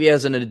 maybe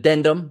as an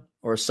addendum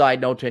or a side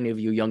note to any of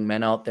you young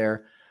men out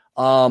there,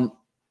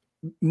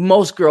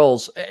 most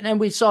girls, and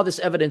we saw this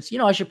evidence,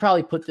 I should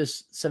probably put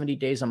this 70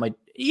 days on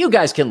you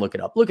guys can look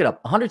it up.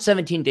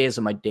 117 days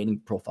on my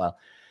dating profile.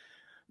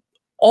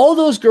 All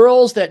those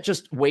girls that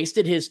just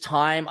wasted his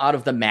time out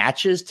of the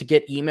matches to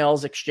get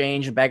emails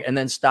exchanged back and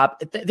then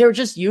stop, they're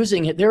just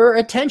using it. They're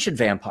attention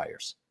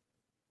vampires.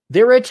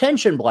 They're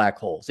attention black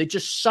holes. They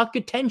just suck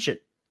attention.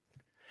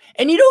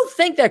 And you don't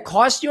think that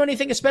costs you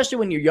anything, especially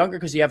when you're younger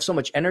because you have so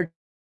much energy.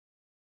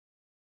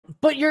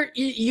 But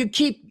you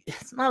keep,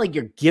 it's not like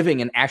you're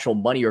giving an actual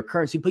money or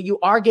currency, but you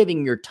are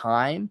giving your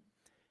time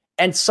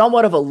and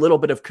somewhat of a little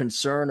bit of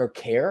concern or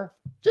care,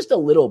 just a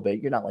little bit.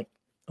 You're not like,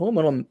 oh, I'm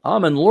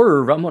in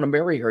love, I'm going to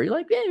marry her. You're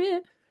like, yeah.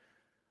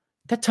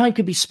 That time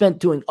could be spent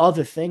doing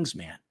other things,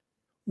 man.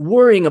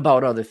 Worrying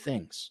about other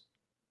things.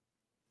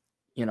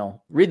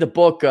 Read the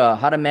book,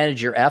 How to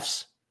Manage Your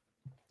F's.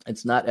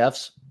 It's not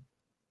F's.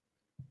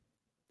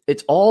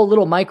 It's all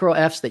little micro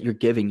F's that you're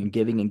giving and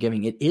giving and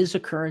giving. It is a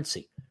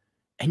currency.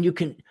 And you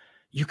can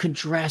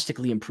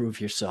drastically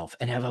improve yourself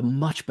and have a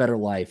much better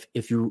life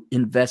if you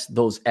invest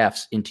those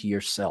F's into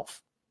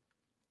yourself.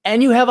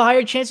 And you have a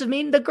higher chance of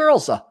meeting the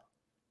girls.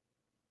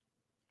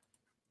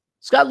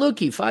 Scott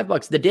Lukey,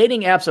 $5. The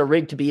dating apps are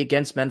rigged to be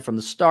against men from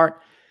the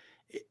start.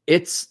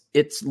 It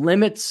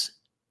limits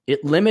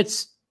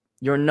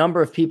your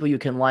number of people you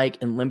can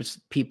like and limits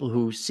people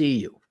who see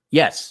you.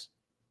 Yes,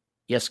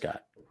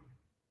 Scott.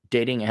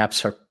 Dating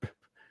apps are...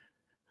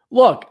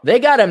 Look, they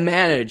got to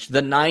manage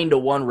the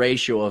 9-to-1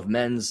 ratio of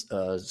men's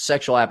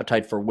sexual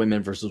appetite for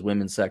women versus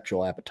women's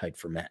sexual appetite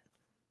for men.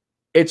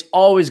 It's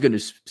always going to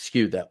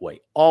skew that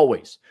way.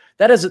 Always.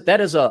 That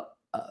is a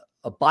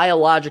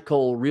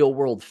biological,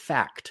 real-world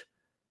fact.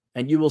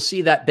 And you will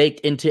see that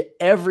baked into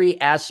every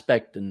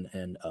aspect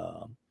and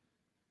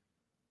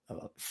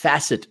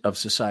facet of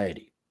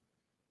society.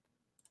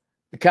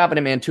 The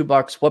Competent Man,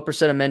 $2. What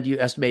 % of men do you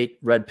estimate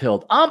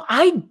red-pilled?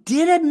 I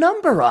did a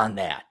number on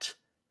that.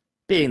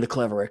 Being the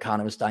clever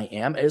economist I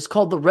am, it's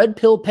called the red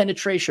pill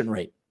penetration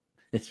rate.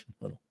 It's a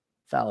little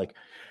phallic.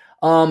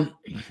 And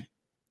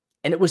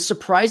it was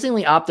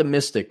surprisingly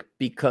optimistic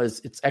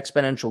because it's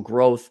exponential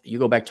growth. You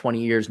go back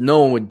 20 years, no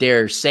one would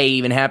dare say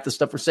even half the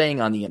stuff we're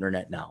saying on the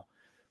internet now.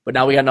 But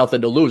now we got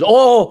nothing to lose.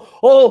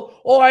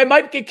 Oh, I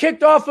might get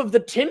kicked off of the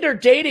Tinder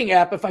dating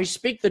app if I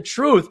speak the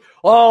truth.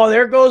 Oh,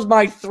 there goes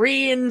my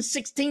 3 in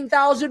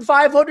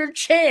 16,500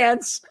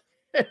 chance.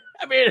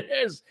 I mean,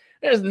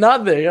 there's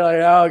nothing. You're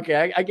like,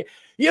 okay,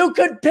 you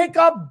could pick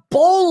up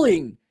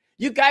bowling.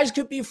 You guys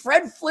could be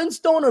Fred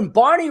Flintstone and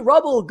Barney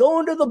Rubble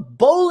going to the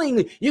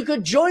bowling. You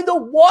could join the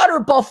Water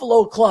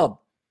Buffalo Club.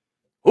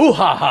 Ooh,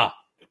 ha, ha.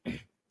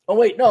 Oh,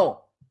 wait,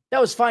 no.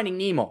 That was Finding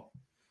Nemo.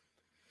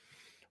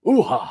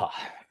 Ooh, ha,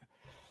 ha.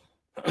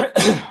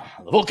 The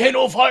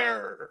volcano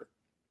fire.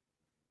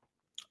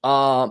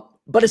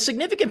 But a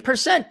significant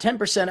percent,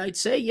 10%, I'd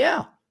say,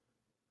 yeah.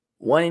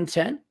 1 in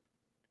 10.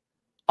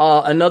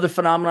 Another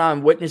phenomenon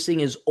I'm witnessing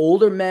is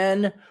older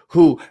men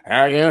who,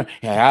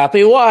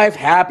 happy wife,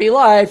 happy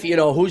life,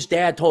 whose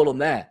dad told them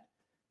that.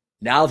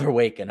 Now they're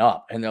waking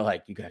up and they're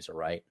like, you guys are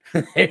right.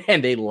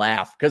 And they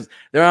laugh because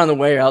they're on the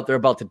way out. They're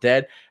about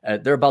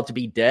to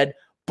be dead.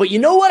 But you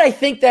know what I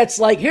think that's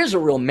like? Here's a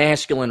real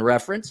masculine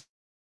reference.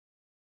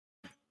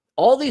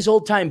 All these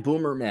old time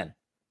boomer men.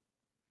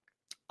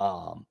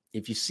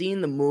 If you've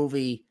seen the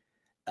movie,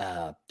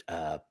 not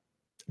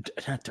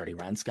Dirty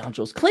Rotten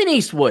Scoundrels, Clint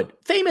Eastwood,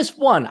 famous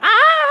one.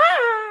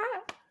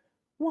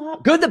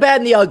 Good, the Bad,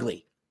 and the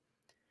Ugly.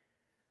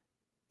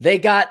 They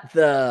got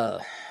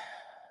the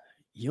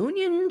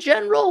Union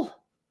General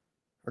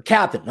or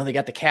Captain. No, they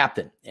got the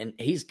Captain, and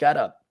he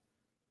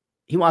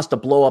wants to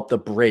blow up the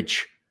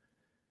bridge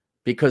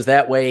because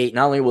that way,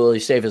 not only will he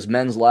save his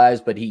men's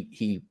lives, but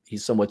he's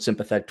somewhat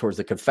sympathetic towards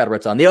the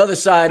Confederates on the other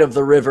side of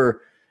the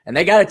river, and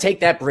they got to take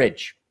that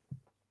bridge.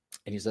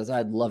 And he says,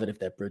 I'd love it if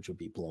that bridge would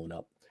be blown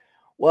up.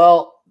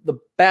 Well, the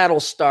battle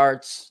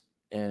starts,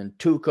 and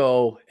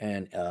Tuco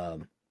and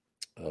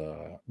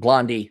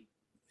Blondie,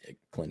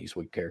 Clint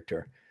Eastwood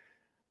character,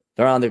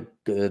 they're on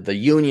the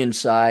Union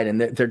side, and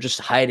they're just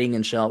hiding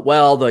and shell.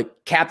 Well, the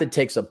captain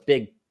takes a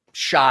big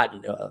shot,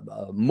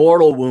 a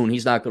mortal wound.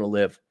 He's not going to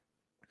live.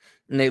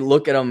 And they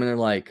look at him, and they're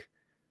like,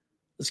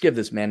 let's give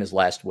this man his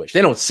last wish.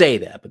 They don't say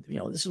that, but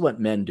this is what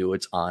men do.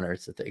 It's honor.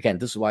 It's again,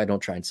 this is why I don't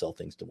try and sell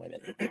things to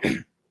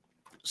women.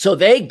 So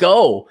they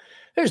go.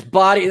 There's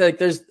body,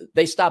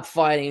 they stop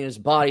fighting. There's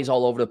bodies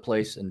all over the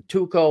place. And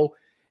Tuco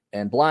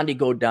and Blondie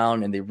go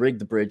down and they rig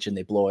the bridge and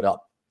they blow it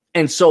up.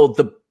 And so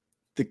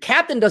the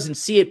captain doesn't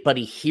see it, but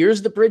he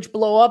hears the bridge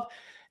blow up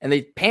and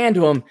they pan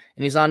to him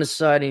and he's on his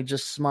side and he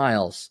just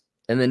smiles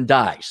and then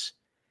dies.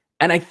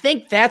 And I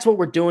think that's what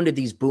we're doing to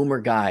these boomer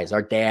guys,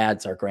 our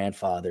dads, our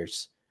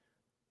grandfathers,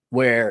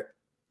 where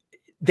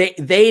they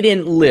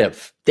didn't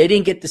live. They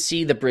didn't get to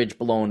see the bridge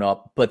blown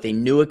up, but they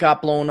knew it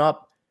got blown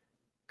up.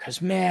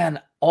 Because,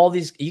 man, all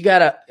these, you got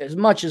to, as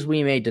much as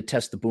we may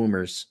detest the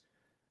boomers,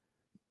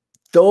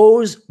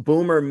 those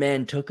boomer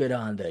men took it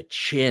on the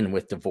chin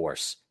with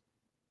divorce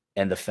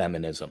and the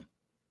feminism.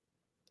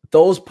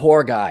 Those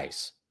poor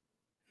guys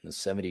in the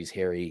 70s,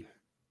 Harry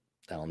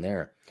down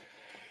there.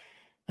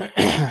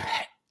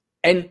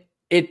 And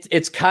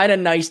it's kind of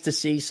nice to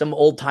see some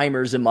old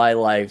timers in my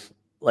life,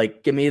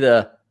 like give me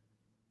the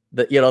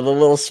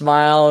little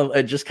smile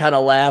and just kind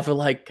of laugh and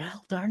like, God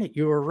darn it,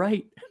 you were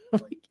right.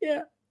 I'm like,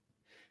 yeah.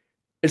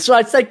 And so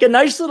it's like a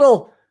nice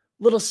little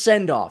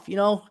send off.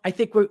 I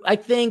think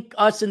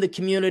us in the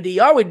community,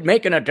 are we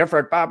making a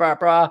difference? Blah, blah,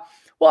 blah.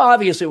 Well,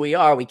 obviously we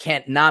are. We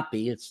can't not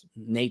be. It's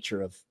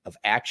nature of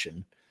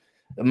action.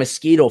 A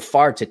mosquito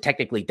farts. It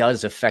technically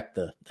does affect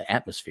the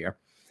atmosphere.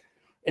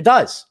 It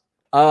does.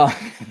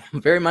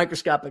 Very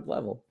microscopic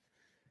level.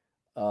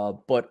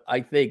 But I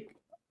think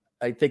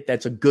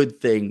that's a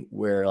good thing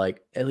where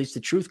like at least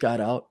the truth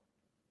got out.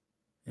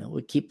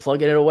 We keep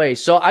plugging it away.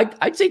 So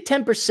I'd say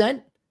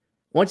 10%.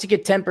 Once you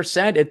get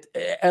 10%,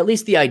 at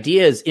least the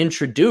idea is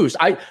introduced.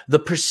 The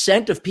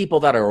percent of people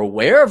that are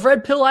aware of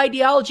red pill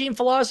ideology and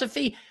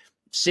philosophy,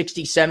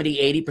 60,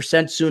 70,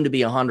 80%, soon to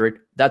be 100.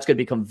 That's going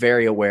to become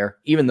very aware.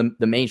 Even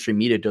the mainstream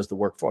media does the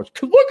work for us.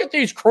 Look at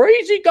these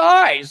crazy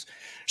guys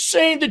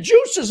saying the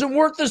juice isn't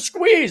worth the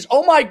squeeze.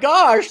 Oh my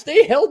gosh,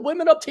 they held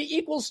women up to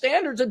equal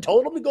standards and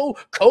told them to go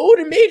code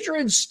and major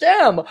in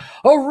STEM.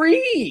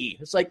 Hurry.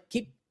 It's like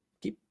keep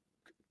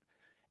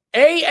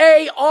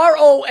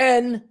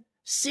AARONCLAREY,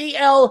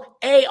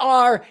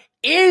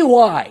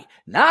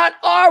 not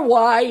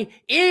RYEY.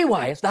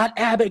 It's not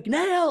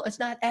Abagnale. It's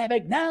not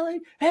Abagnale.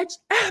 It's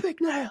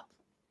Abagnale.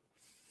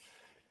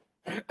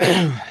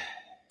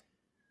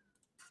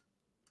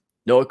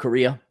 Noah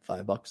Korea,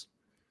 $5.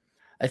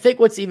 I think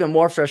what's even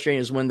more frustrating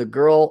is when the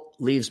girl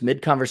leaves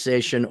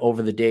mid-conversation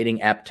over the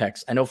dating app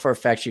text. I know for a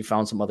fact she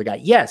found some other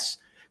guy. Yes,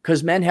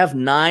 because men have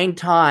 9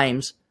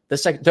 times the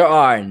second. There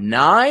are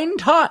 9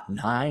 times.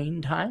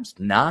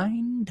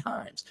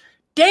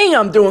 Dang,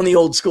 I'm doing the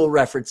old school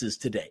references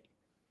today.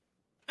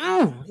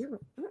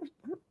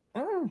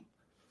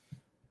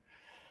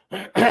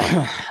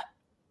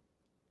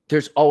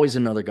 There's always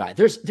another guy.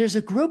 There's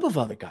a group of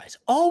other guys.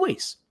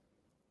 Always.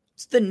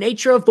 It's the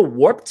nature of the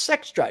warped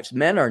sex drives.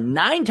 Men are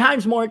 9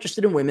 times more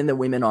interested in women than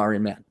women are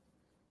in men.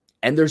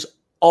 And there's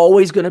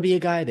always going to be a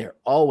guy there.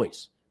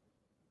 Always.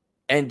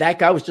 And that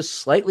guy was just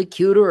slightly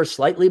cuter or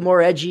slightly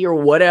more edgy or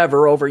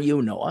whatever over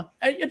you, Noah.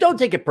 And don't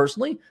take it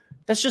personally.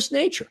 That's just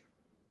nature.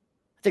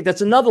 I think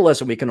that's another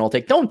lesson we can all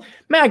take.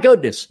 My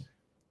goodness,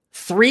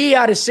 3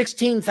 out of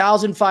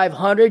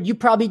 16,500, you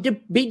probably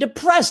be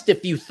depressed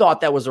if you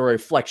thought that was a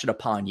reflection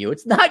upon you.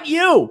 It's not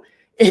you.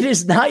 It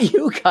is not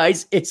you,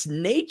 guys. It's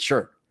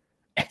nature.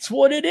 That's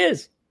what it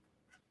is.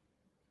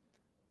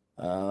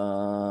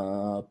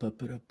 Oh,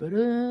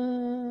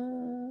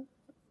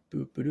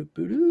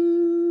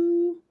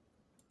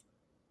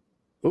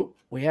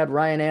 we had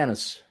Ryan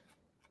Annis.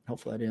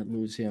 Hopefully I didn't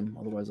lose him.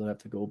 Otherwise, I'll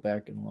have to go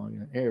back and log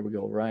in. Here we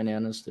go. Ryan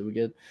Annis. Did we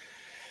get?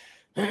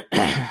 There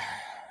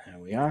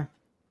we are.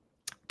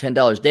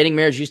 $10. Dating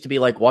marriage used to be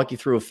like walking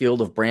through a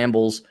field of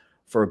brambles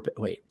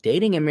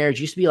dating and marriage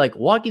used to be like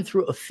walking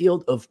through a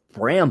field of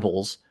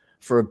brambles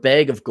for a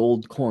bag of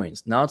gold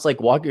coins. Now it's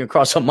like walking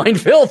across a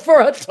minefield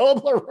for a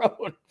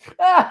Toblerone.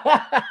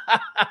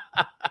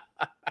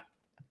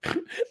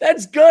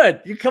 That's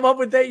good. You come up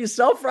with that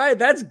yourself, Ryan?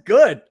 That's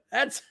good.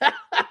 That's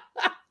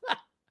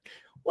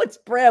what's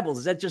brambles?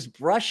 Is that just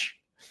brush?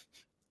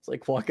 It's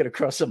like walking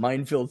across a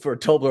minefield for a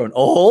Toblerone. A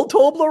whole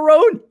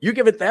Toblerone? You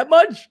give it that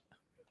much?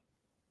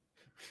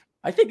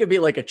 I think it'd be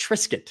like a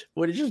Triscuit.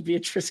 Would it just be a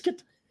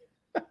Triscuit?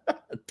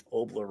 A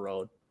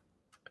Toblerone.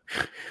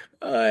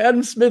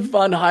 Adam Smith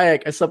von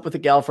Hayek. I slept with a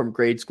gal from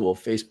grade school.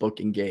 Facebook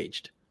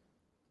engaged.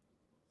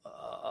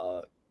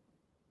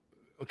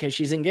 Okay,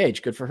 she's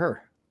engaged. Good for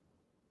her.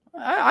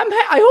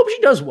 I hope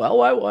she does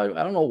well. I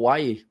don't know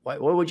why. Why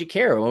would you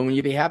care? Wouldn't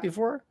you be happy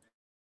for her?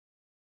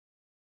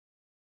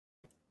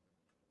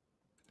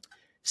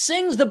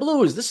 Sings the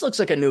blues. This looks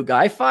like a new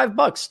guy.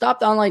 $5.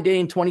 Stopped online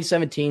dating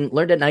 2017.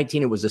 Learned at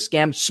 19 it was a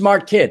scam.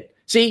 Smart kid.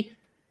 See,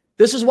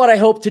 this is what I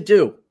hope to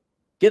do.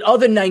 Get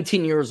other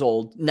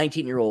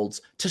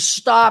 19-year-olds to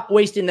stop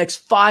wasting the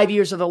next 5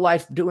 years of their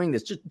life doing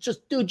this.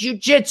 Just do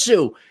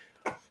jiu-jitsu,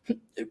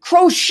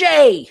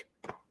 crochet,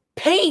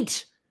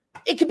 paint.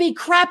 It could be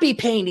crappy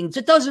paintings.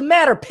 It doesn't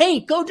matter.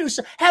 Paint. Go do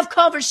some. Have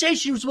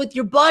conversations with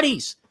your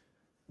buddies.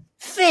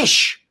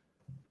 Fish.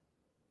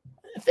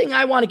 The thing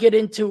I want to get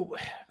into,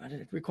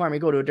 it require me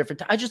to go to a different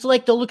time. I just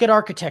like to look at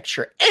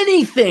architecture.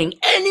 Anything.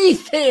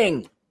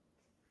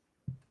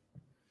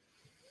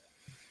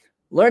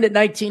 Learned at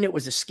 19 it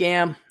was a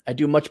scam. I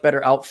do much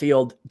better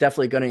outfield.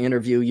 Definitely going to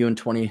interview you in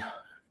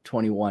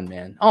 2021,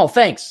 man. Oh,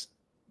 thanks.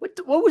 What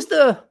was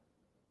the...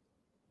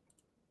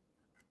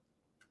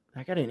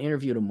 I got an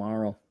interview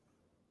tomorrow.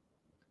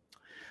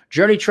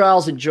 Journey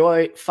Trials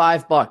Enjoy,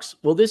 $5.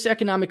 Will this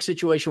economic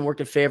situation work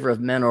in favor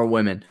of men or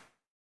women?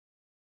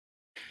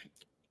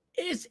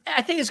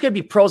 I think it's going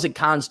to be pros and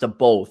cons to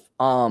both.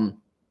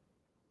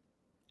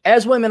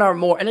 As women are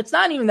more, and it's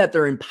not even that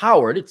they're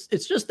empowered.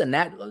 It's just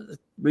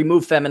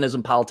remove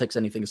feminism, politics,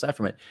 anything aside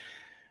from it.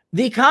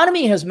 The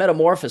economy has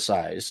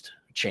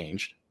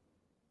changed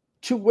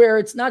to where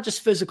it's not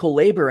just physical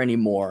labor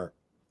anymore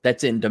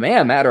that's in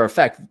demand. Matter of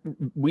fact,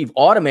 we've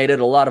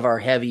automated a lot of our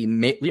heavy,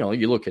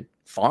 you look at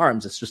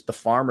farms, it's just the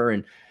farmer,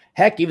 and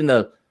heck, even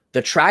the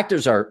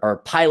tractors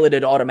are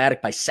piloted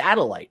automatic by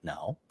satellite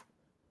now.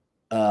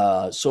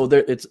 So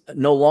it's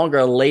no longer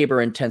a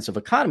labor-intensive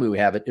economy. We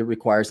have it. It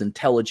requires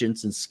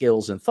intelligence and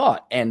skills and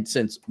thought. And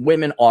since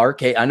women are,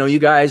 I know you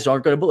guys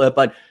aren't going to believe it,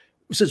 but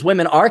since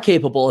women are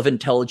capable of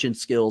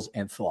intelligence, skills,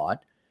 and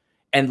thought,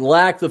 and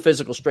lack the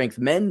physical strength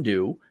men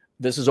do,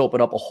 this has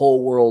opened up a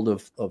whole world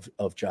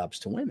of jobs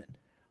to women.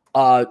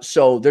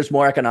 So there's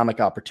more economic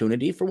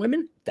opportunity for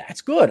women.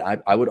 That's good.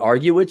 I would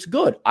argue it's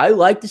good. I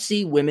like to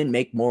see women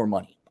make more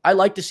money. I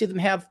like to see them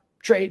have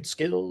trade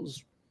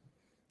skills,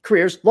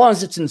 careers, as long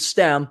as it's in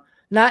STEM.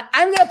 Not,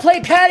 I'm going to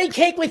play patty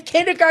cake with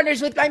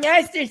kindergartners with my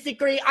master's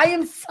degree. I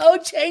am so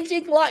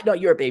changing lives. No,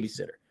 you're a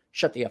babysitter.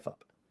 Shut the F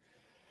up.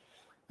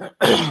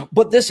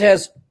 But this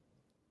has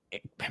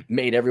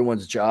made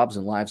everyone's jobs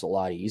and lives a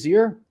lot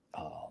easier.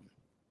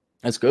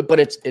 That's good, but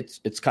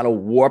it's kind of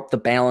warped the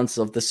balance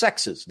of the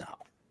sexes now.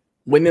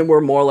 Women were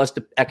more or less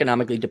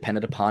economically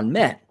dependent upon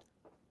men.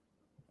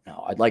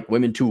 Now, I'd like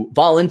women to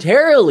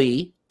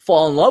voluntarily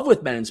fall in love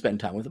with men and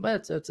spend time with them.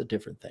 That's a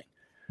different thing.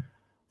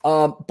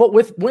 But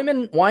with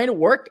women wanting to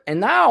work, and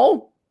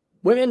now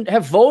women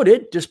have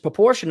voted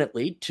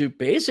disproportionately to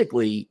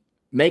basically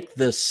make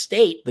the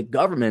state, the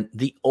government,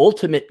 the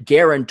ultimate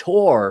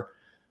guarantor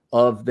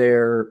of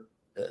their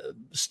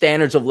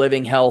standards of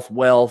living, health,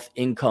 wealth,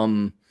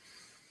 income,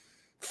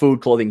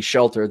 food, clothing,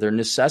 shelter, their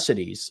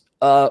necessities.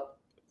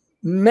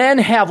 Men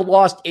have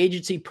lost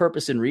agency,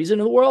 purpose, and reason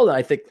in the world. And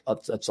I think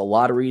that's a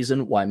lot of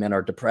reason why men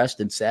are depressed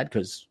and sad,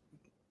 because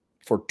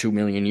for 2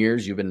 million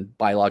years, you've been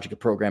biologically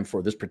programmed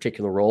for this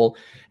particular role.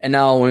 And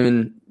now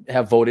women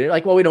have voted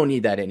like, well, we don't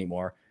need that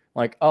anymore.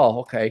 Like,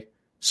 oh, okay.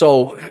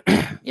 So,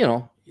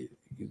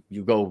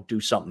 you go do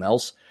something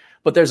else.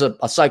 But there's a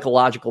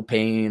psychological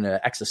pain, an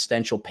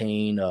existential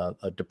pain,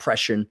 a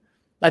depression.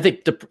 I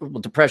think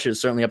depression is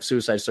certainly up,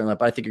 suicide is certainly up,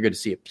 but I think you're going to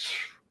see it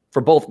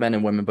for both men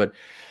and women. But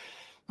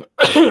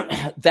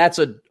that's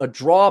a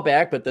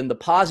drawback. But then the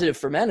positive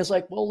for men is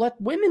like, well, let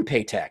women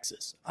pay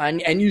taxes.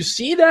 And you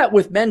see that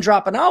with men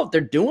dropping out.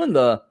 They're doing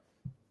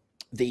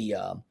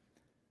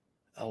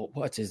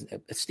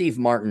Steve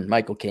Martin,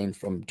 Michael Caine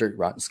from Dirty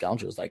Rotten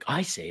Scoundrels, like,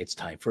 I say it's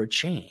time for a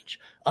change.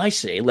 I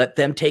say let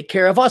them take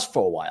care of us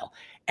for a while.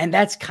 And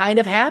that's kind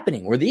of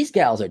happening where these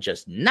gals are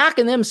just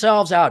knocking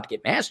themselves out to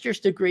get master's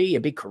degree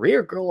and be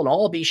career girl and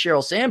all be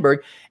Sheryl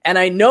Sandberg. And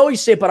I know you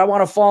say, but I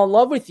want to fall in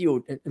love with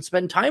you and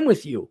spend time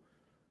with you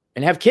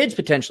and have kids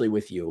potentially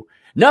with you.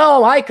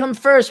 No, I come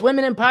first.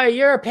 Women empire.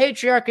 You're a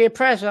patriarchy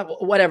oppressed.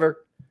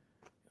 Whatever.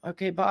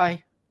 Okay,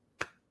 bye.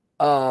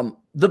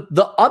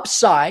 The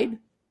upside,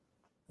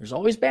 there's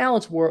always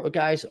balance,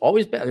 guys.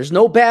 Always bad. There's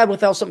no bad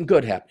without something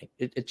good happening.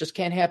 It just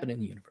can't happen in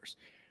the universe.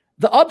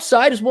 The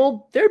upside is,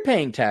 well, they're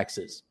paying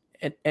taxes.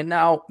 And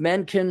now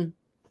men can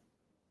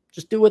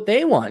just do what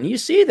they want. And you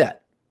see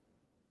that.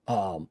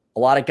 A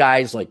lot of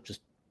guys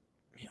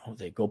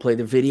they go play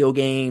the video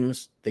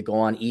games. They go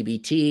on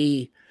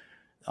EBT.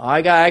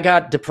 I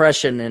got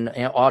depression and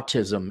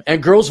autism.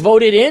 And girls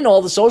voted in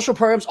all the social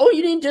programs. Oh,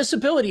 you need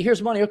disability.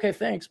 Here's money. Okay,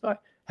 thanks. Bye.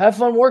 Have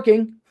fun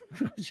working.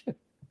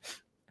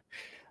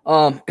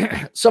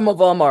 Some of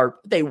them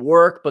they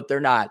work, but they're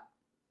not.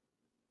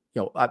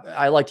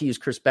 I like to use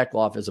Chris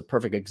Beckloff as a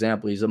perfect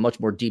example. He's a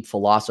much more deep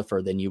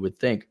philosopher than you would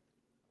think.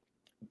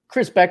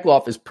 Chris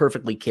Beckloff is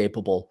perfectly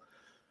capable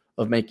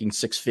of making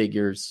six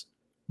figures,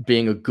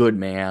 being a good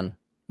man.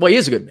 Well, he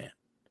is a good man.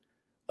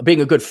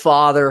 Being a good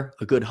father,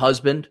 a good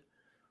husband.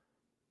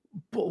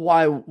 But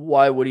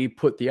why would he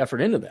put the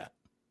effort into that?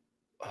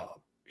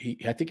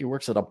 I think he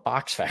works at a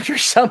box factory.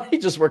 He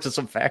just works at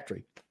some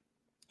factory.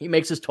 He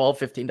makes his $12,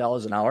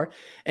 $15 an hour.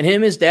 And him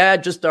and his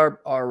dad just are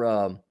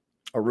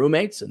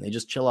roommates, and they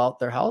just chill out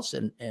their house,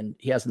 and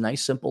he has a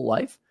nice, simple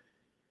life.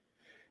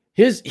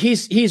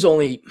 He's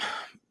only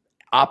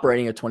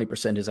operating at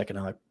 20% his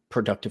economic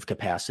productive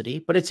capacity,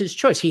 but it's his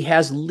choice. He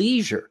has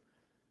leisure,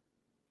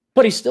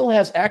 but he still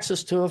has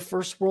access to a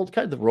first world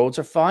country. The roads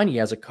are fine. He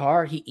has a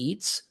car. He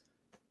eats.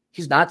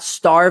 He's not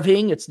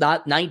starving. It's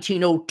not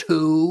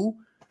 1902.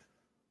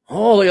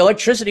 Oh, the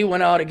electricity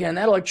went out again.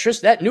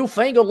 That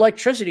newfangled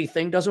electricity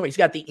thing doesn't work. He's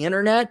got the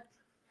internet.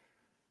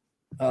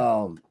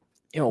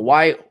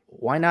 Why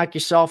knock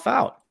yourself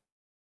out?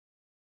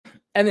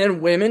 And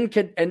then women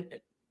can, and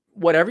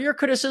whatever your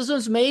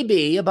criticisms may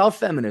be about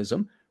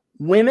feminism,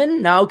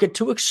 women now get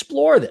to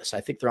explore this.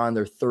 I think they're on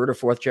their third or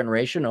fourth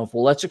generation of,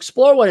 well, let's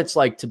explore what it's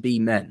like to be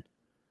men.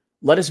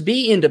 Let us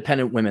be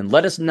independent women.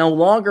 Let us no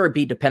longer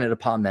be dependent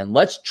upon men.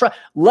 Let's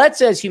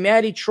as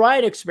humanity try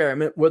an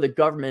experiment where the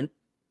government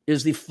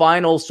is the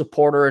final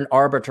supporter and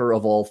arbiter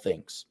of all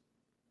things,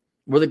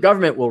 where the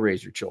government will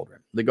raise your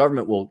children. The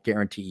government will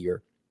guarantee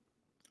your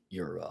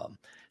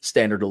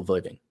standard of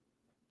living.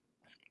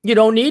 You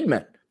don't need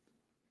men.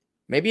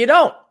 Maybe you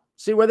don't.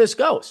 See where this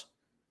goes.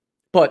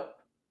 But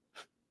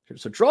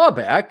there's a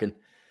drawback, and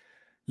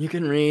you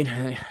can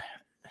read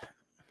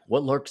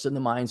what lurks in the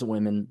minds of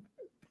women.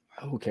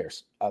 Who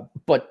cares?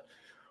 But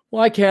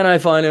why can't I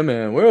find a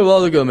man? Where are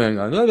all the good men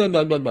gone? Blah, blah,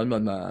 blah, blah,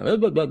 blah,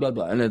 blah, blah, blah,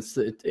 blah. And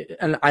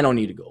and I don't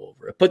need to go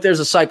over it. But there's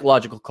a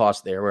psychological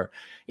cost there where,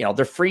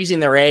 they're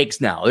freezing their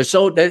eggs now. It's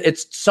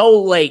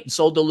so late and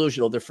so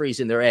delusional. They're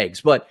freezing their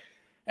eggs. But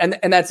and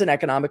that's an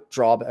economic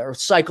drawback or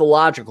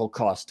psychological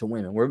cost to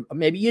women. Where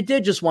maybe you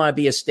did just want to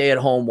be a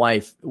stay-at-home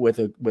wife with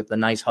a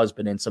nice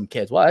husband and some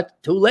kids. Well, that's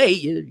too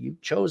late. You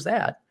chose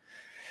that.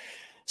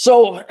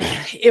 So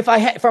if I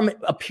had from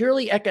a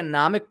purely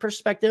economic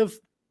perspective,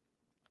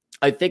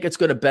 I think it's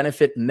going to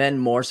benefit men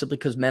more simply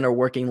because men are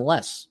working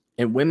less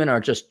and women are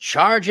just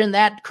charging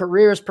that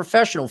career as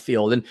professional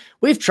field. And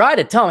we've tried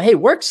to tell them, hey,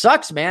 work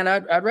sucks, man.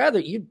 I'd rather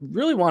you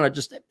really want to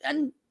just,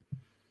 and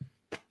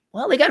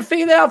well, they got to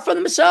figure that out for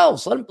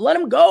themselves. Let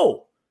them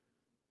go.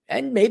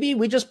 And maybe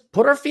we just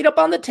put our feet up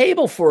on the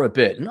table for a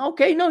bit. And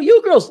okay, no,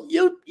 you girls,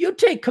 you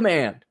take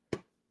command.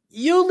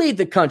 You lead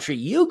the country.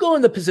 You go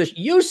in the position.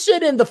 You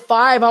sit in the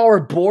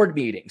 5-hour board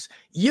meetings.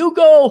 You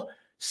go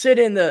sit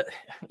in the,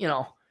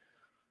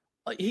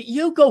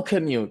 you go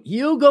commute.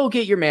 You go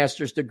get your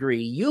master's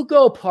degree. You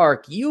go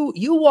park. You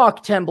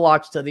walk 10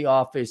 blocks to the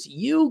office.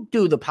 You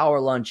do the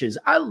power lunches.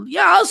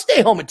 I'll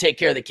stay home and take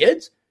care of the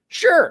kids.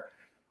 Sure.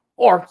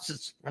 Or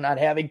since we're not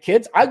having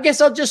kids, I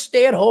guess I'll just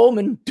stay at home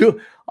and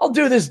I'll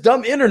do this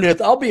dumb internet.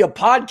 I'll be a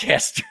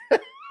podcaster.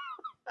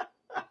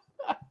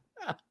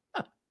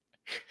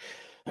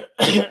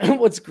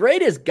 What's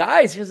great is,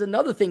 guys, here's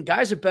another thing.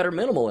 Guys are better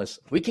minimalists.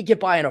 We could get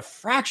by on a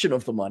fraction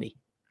of the money.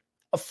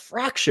 A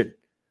fraction.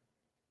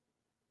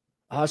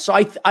 So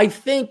I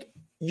think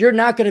you're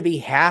not going to be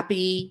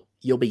happy.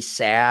 You'll be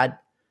sad.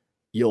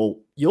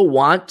 You'll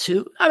want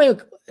to. I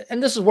mean,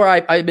 and this is where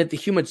I admit the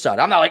human side.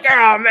 I'm not like,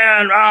 oh,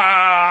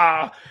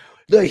 man,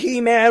 the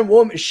He-Man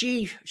woman,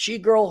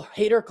 she-girl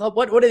hater club.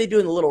 What do they do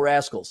in the Little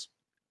Rascals?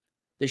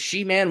 The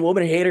She-Man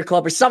woman hater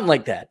club or something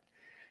like that.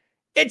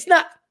 It's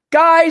not.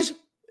 Guys,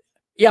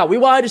 yeah, we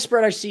wanted to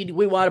spread our seed.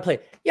 We wanted to play.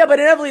 Yeah, but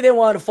inevitably they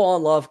wanted to fall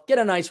in love, get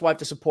a nice wife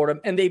to support them,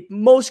 and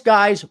most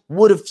guys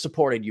would have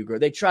supported you, girl.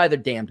 They try their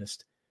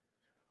damnedest.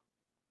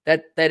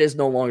 That is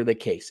no longer the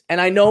case. And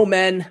I know,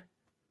 men,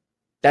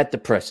 that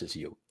depresses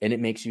you, and it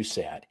makes you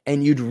sad.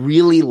 And you'd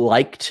really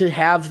like to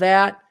have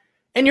that,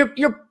 and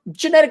you're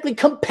genetically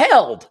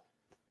compelled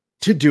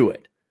to do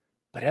it.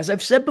 But as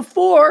I've said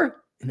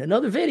before in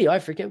another video, I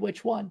forget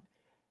which one,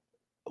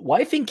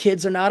 wife and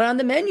kids are not on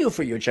the menu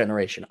for your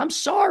generation. I'm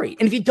sorry.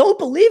 And if you don't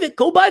believe it,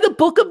 go buy the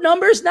Book of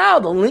Numbers now.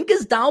 The link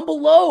is down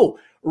below.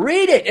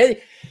 Read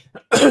it.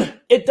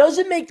 It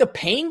doesn't make the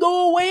pain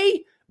go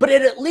away, but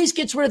it at least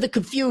gets rid of the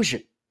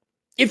confusion.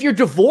 If you're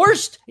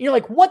divorced and you're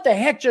like, what the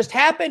heck just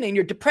happened? And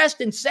you're depressed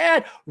and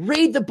sad,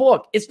 read the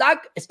book. It's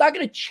not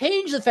going to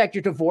change the fact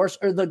you're divorced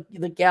or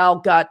the gal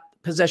got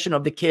possession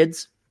of the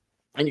kids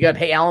and you got to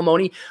pay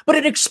alimony, but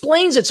it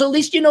explains it. So at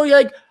least, you're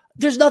like,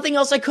 there's nothing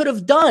else I could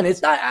have done.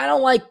 It's not, I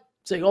don't like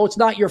saying, oh, it's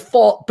not your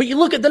fault, but you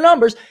look at the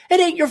numbers, it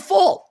ain't your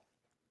fault.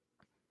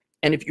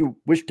 And if you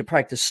wish to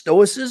practice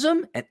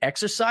stoicism and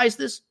exercise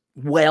this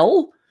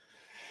well,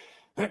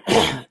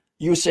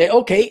 you say,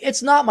 okay,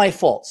 it's not my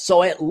fault.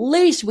 So at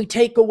least we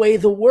take away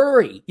the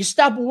worry. You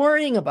stop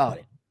worrying about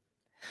it.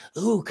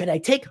 Ooh,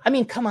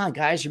 come on,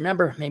 guys.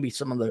 Remember, maybe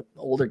some of the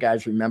older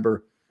guys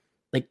remember,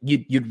 like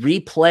you'd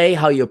replay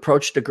how you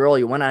approached a girl.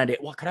 You went on a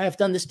date. Well, could I have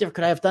done this different?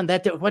 Could I have done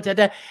that different? What,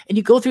 that? And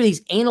you go through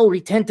these anal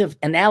retentive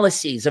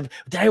analyses of,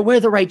 did I wear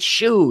the right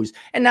shoes?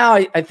 And now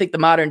I think the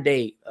modern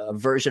day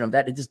version of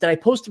that is, did I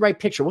post the right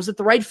picture? Was it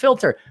the right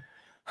filter?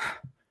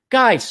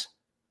 Guys,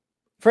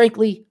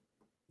 frankly,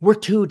 we're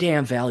too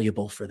damn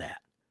valuable for that.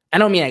 I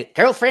don't mean like,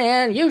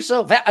 girlfriend, you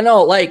so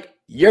no, like,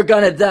 you're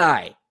gonna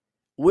die.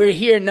 We're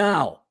here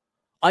now.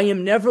 I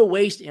am never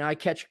wasting. I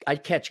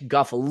catch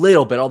guff a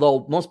little bit,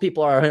 although most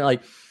people are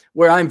like,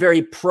 where I'm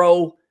very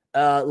pro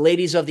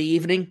ladies of the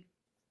evening.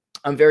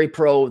 I'm very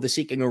pro the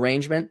seeking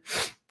arrangement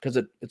because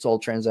it's all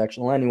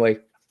transactional anyway.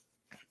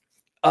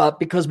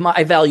 Because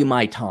I value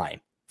my time.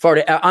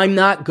 I'm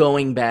not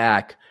going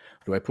back.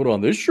 Do I put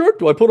on this shirt?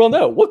 Do I put on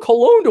that? What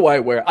cologne do I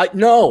wear?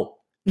 No.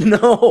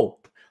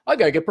 I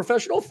gotta get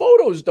professional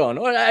photos done.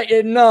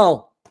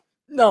 No.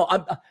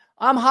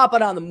 I'm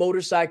hopping on the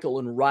motorcycle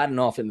and riding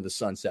off into the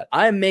sunset.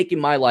 I am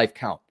making my life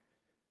count.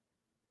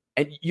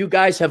 And you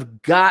guys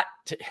have got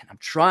to, I'm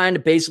trying to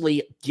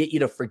basically get you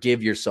to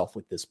forgive yourself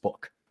with this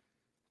book,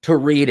 to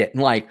read it.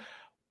 And like,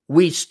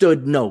 we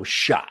stood no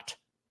shot.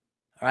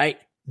 All right.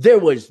 There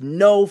was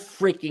no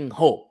freaking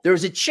hope. There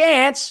was a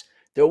chance.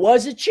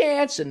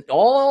 And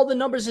all the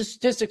numbers and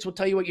statistics will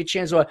tell you what your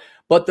chances are,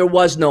 but there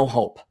was no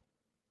hope.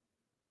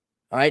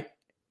 All right.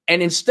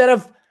 And instead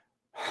of,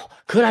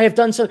 could I have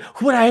done so?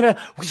 What have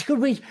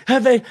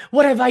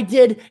I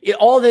did?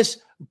 All this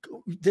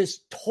this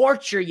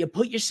torture you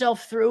put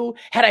yourself through.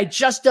 Had I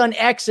just done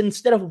X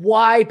instead of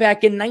Y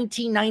back in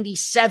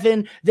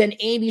 1997, then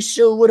Amy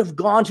Sue would have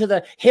gone to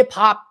the hip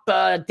hop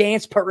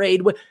dance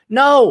parade.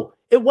 No,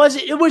 it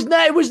wasn't. It was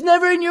not. It was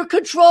never in your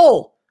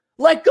control.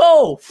 Let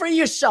go. Free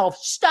yourself.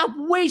 Stop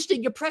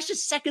wasting your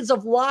precious seconds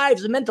of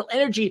lives and mental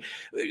energy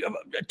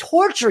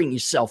torturing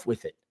yourself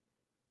with it.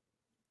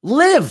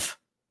 Live.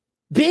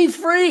 Be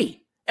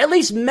free. At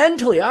least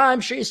mentally.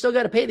 I'm sure you still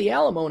got to pay the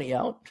alimony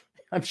out.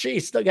 I'm sure you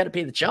still got to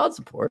pay the child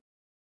support.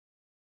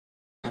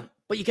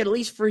 But you can at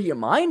least free your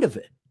mind of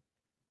it.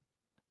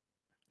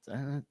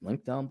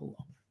 Link down below.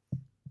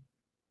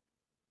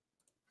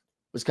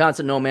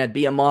 Wisconsin Nomad,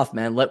 be a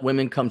Mothman. Let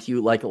women come to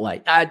you like a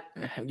light.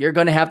 You're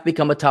going to have to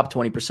become a top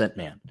 20%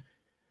 man.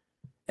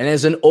 And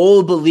as an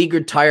old,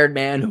 beleaguered, tired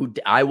man who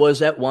I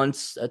was at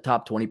once a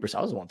top 20%,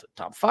 I was once a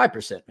top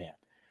 5% man.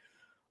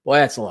 Boy,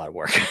 that's a lot of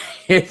work.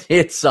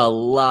 It's a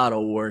lot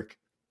of work.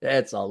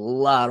 That's a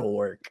lot of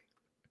work.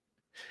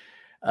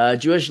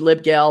 Jewish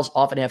lib gals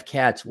often have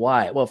cats.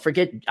 Why? Well,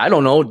 I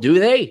don't know. Do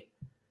they?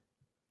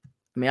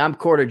 I mean, I'm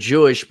quarter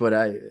Jewish, but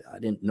I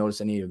didn't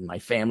notice any of my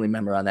family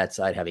member on that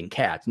side having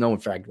cats. No, in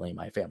fact,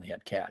 my family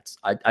had cats.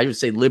 I would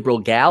say liberal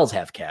gals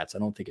have cats. I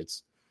don't think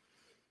it's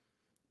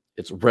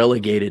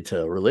relegated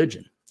to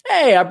religion.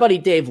 Hey, our buddy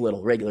Dave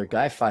Little, regular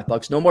guy,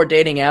 $5. No more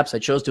dating apps. I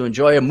chose to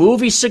enjoy a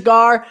movie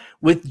cigar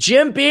with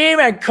Jim Beam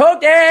and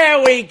Coke.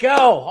 There we go.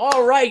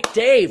 All right,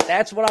 Dave.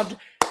 That's what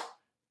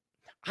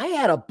I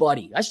had a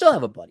buddy. I still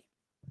have a buddy.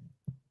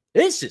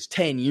 This is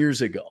 10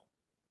 years ago.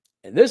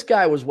 And this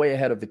guy was way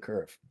ahead of the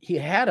curve. He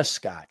had a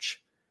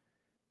scotch.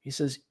 He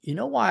says, you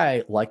know why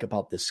I like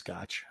about this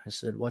scotch? I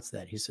said, what's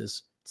that? He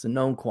says, it's a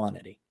known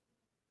quantity.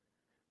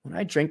 When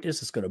I drink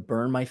this, it's going to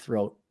burn my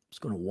throat. It's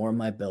going to warm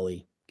my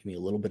belly, give me a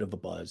little bit of a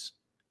buzz.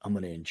 I'm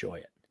going to enjoy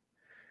it.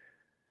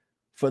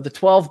 For the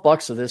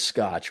 $12 of this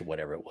scotch or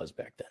whatever it was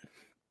back then,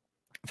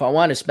 if I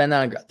want to spend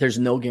that on, there's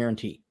no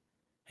guarantee.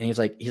 And he's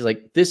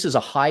like, this is a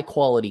high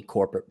quality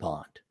corporate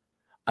bond.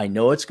 I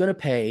know it's going to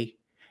pay.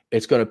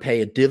 It's going to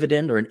pay a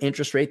dividend or an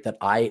interest rate that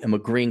I am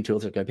agreeing to.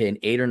 It's going to pay an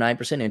 8 or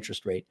 9%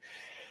 interest rate.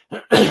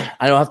 I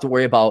don't have to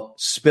worry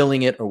about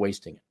spilling it or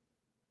wasting it.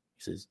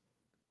 He says,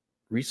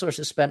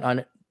 resources spent on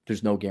it,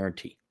 there's no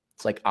guarantee.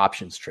 It's like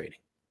options trading.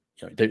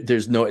 You know,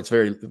 there's no, it's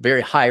very,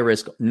 very high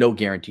risk, no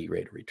guarantee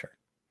rate of return.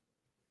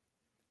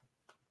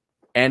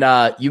 And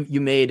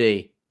you made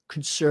a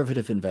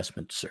conservative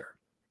investment, sir.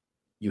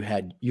 You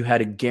had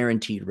a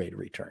guaranteed rate of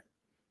return.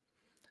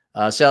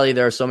 Sally,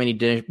 there are so many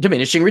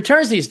diminishing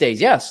returns these days.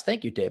 Yes.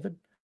 Thank you, David.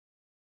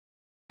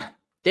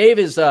 Dave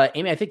is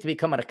aiming, I think, to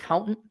become an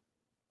accountant.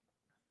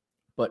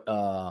 But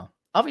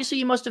obviously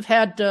you must have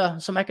had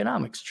some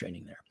economics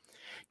training there.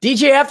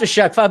 DJ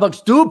Aftershock,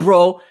 $5. Dude,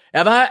 bro,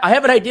 I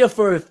have an idea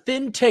for a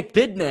fintech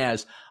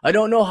bidnaz. I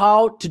don't know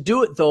how to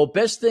do it, though.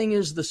 Best thing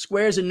is the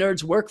squares and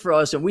nerds work for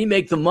us, and we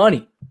make the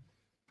money.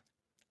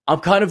 I'm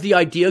kind of the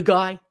idea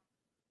guy.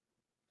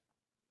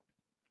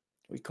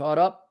 We caught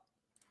up.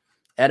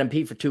 Adam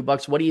P for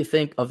 $2. What do you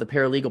think of the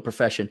paralegal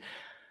profession?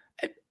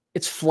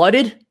 It's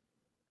flooded.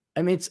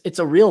 I mean, it's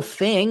a real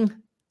thing.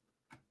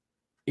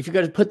 If you're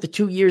going to put the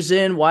 2 years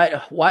in,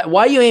 why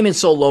are you aiming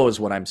so low is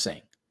what I'm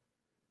saying.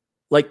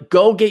 Like,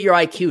 go get your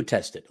IQ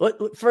tested.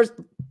 First,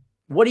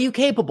 what are you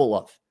capable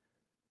of?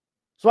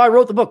 So I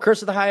wrote the book,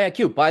 Curse of the High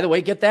IQ. By the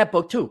way, get that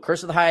book too,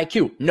 Curse of the High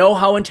IQ. Know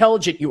how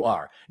intelligent you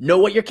are. Know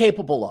what you're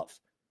capable of.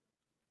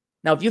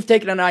 Now, if you've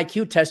taken an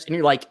IQ test and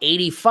you're like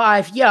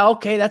 85, yeah,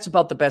 okay, that's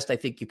about the best I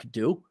think you could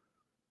do.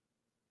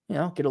 You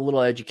know, get a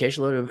little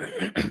education,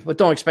 but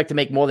don't expect to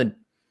make more than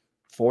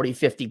 40,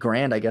 50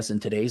 grand, I guess, in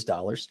today's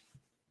dollars.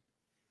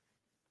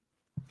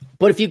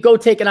 But if you go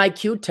take an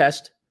IQ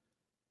test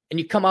and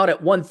you come out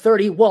at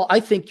 130, well, I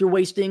think you're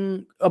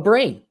wasting a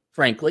brain,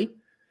 frankly.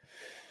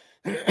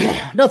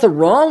 Nothing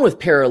wrong with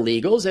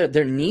paralegals.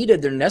 They're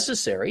needed. They're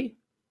necessary.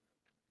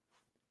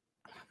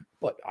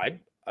 But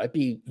I'd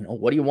be,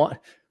 what do you want?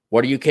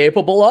 What are you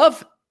capable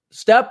of?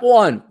 Step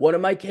 1, what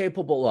am I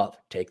capable of?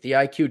 Take the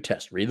IQ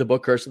test. Read the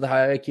book, Curse of the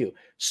High IQ.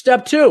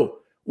 Step 2,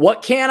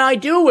 what can I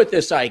do with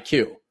this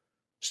IQ?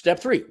 Step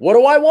 3, what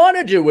do I want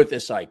to do with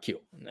this IQ?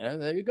 And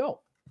there you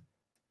go.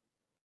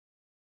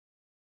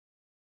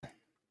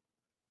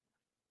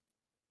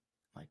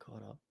 I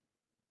caught up.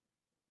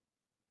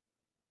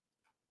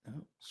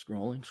 Oh,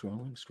 scrolling.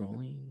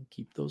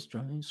 Keep those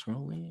drives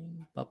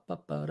scrolling.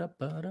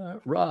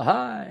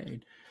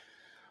 Ride.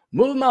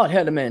 Move him out,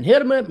 hit him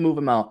in, move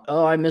him out.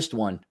 Oh, I missed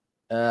one.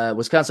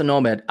 Wisconsin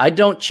Nomad. I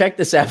don't check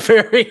this app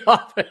very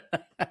often.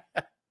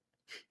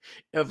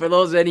 For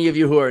those, any of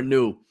you who are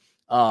new,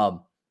 I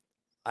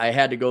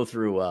had to go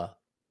through,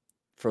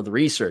 for the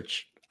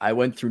research, I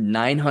went through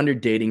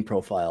 900 dating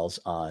profiles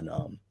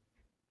on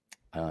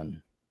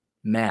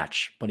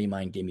Match. Buddy of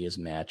mine gave me his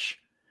Match.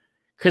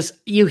 Because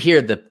you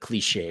hear the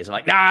cliches. I'm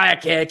like,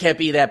 it can't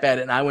be that bad.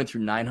 And I went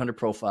through 900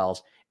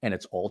 profiles, and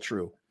it's all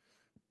true.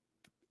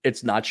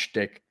 It's not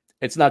shtick.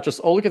 It's not just,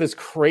 oh, look at this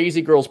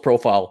crazy girl's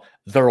profile.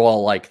 They're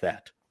all like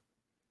that.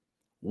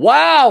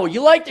 Wow,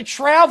 you like to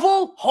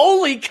travel?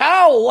 Holy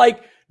cow.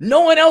 Like,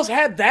 No one else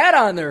had that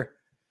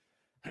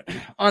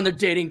on their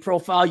dating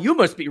profile. You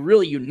must be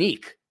really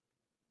unique.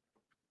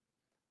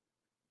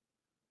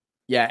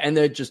 Yeah, and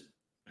they're just...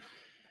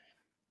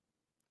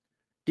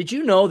 Did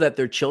you know that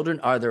their children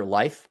are their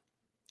life?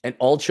 And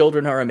all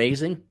children are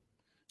amazing?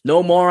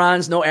 No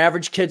morons, no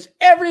average kids.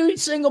 Every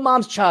single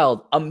mom's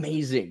child,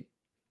 amazing.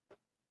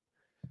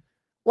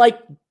 Like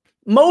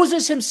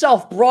Moses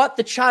himself brought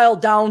the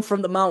child down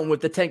from the mountain with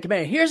the 10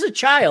 commandments. Here's a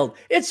child.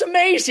 It's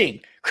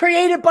amazing.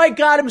 Created by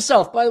God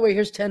himself. By the way,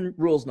 here's 10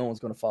 rules no one's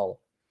going to follow.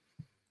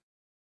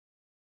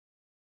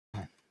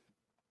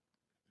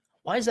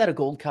 Why is that a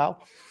gold cow?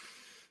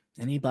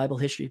 Any Bible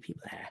history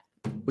people?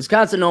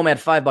 Wisconsin Nomad,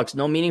 $5.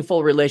 No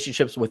meaningful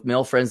relationships with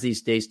male friends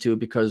these days, too,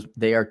 because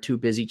they are too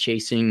busy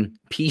chasing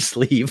peace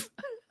leave.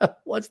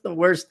 What's the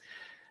worst?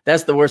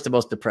 That's the worst and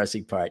most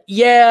depressing part.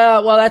 Yeah,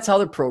 well, that's how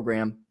they're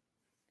programmed.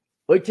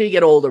 Wait till you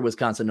get older,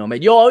 Wisconsin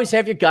Nomad. You'll always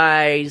have your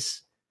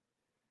guys,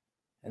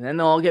 and then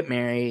they'll all get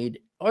married,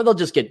 or they'll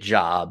just get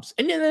jobs.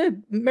 And then they're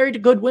married to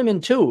good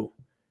women, too.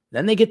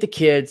 Then they get the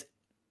kids.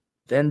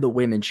 Then the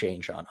women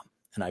change on them.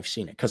 And I've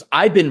seen it because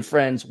I've been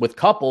friends with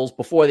couples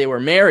before they were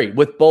married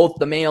with both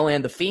the male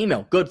and the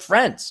female, good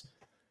friends.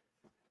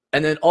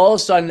 And then all of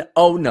a sudden,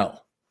 oh no,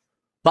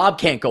 Bob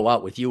can't go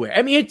out with you.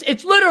 I mean,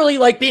 it's literally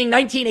like being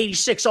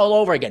 1986 all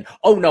over again.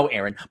 Oh no,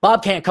 Aaron,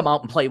 Bob can't come out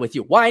and play with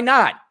you. Why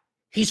not?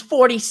 He's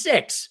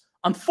 46.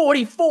 I'm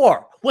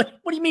 44. What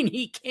do you mean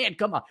he can't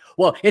come out?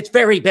 Well, it's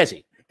very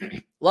busy.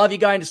 A lot of you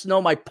guys know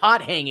my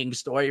pot hanging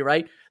story,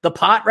 right? The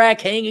pot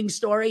rack hanging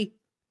story.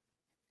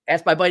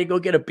 Asked my buddy to go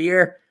get a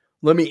beer.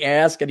 Let me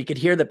ask, and you could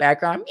hear the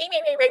background.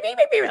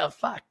 Oh,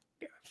 fuck.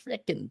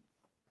 Freaking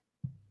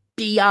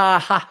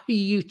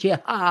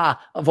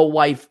of a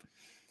wife.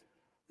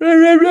 And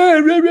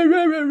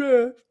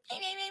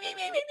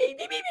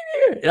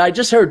I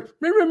just heard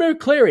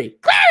Clary.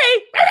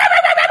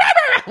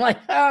 I'm like,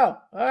 oh,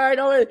 all right.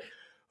 No,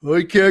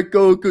 I can't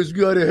go because you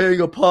got to hang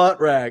a pot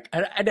rack.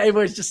 And I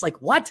was just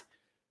like, what?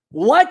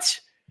 What?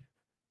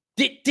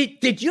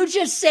 Did you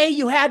just say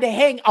you had to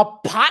hang a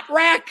pot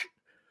rack?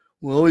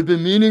 Well, we've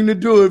been meaning to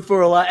do it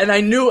for a lot. And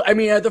I knew,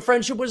 the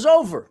friendship was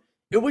over.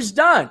 It was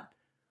done.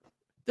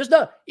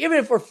 Even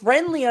if we're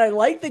friendly and I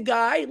like the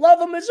guy, love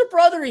him as a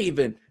brother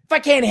even. If I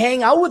can't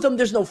hang out with him,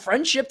 there's no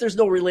friendship. There's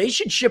no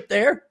relationship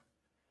there.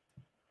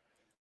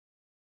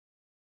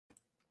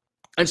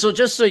 And so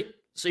just so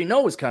you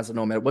know, Wisconsin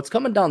Nomad, what's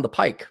coming down the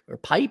pike, or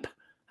pipe?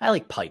 I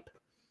like pipe.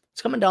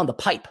 It's coming down the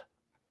pipe.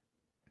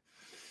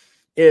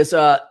 Is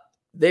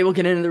they will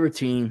get into the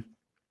routine.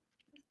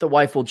 The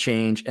wife will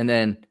change. And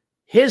then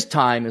his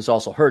time is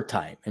also her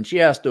time, and she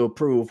has to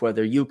approve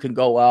whether you can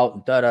go out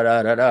and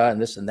da-da-da-da-da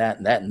and this and that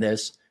and that and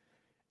this.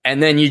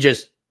 And then you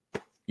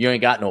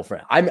ain't got no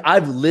friend.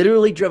 I've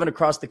literally driven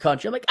across the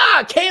country. I'm like,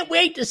 can't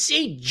wait to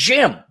see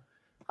Jim.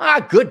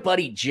 Good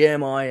buddy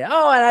Jim. Oh, and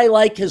I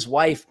like his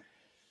wife,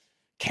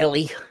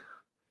 Kelly.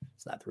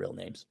 It's not the real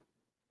names.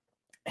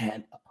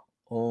 And,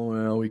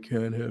 well, we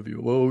can't have you.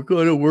 Well, we're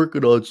kind of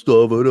working on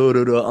stuff.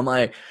 I'm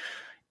like,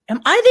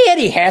 am I the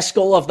Eddie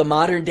Haskell of the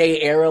modern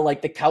day era,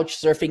 like the couch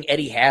surfing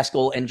Eddie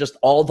Haskell, and just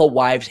all the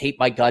wives hate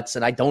my guts,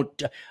 and I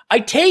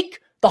take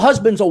the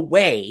husbands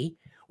away,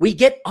 we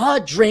get a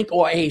drink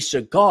or a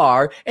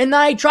cigar, and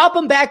I drop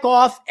them back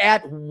off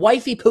at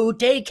Wifey Poo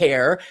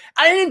Daycare.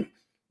 I didn't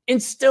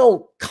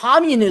instill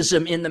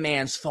communism in the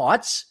man's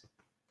thoughts.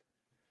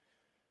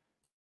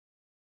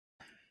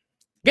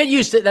 Get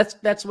used to it.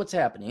 That's what's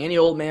happening. Any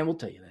old man will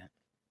tell you that.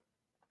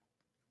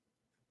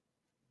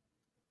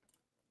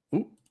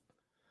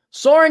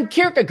 Soren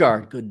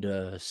Kierkegaard,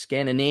 good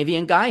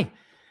Scandinavian guy.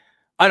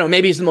 I don't know,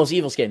 maybe he's the most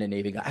evil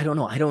Scandinavian guy. I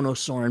don't know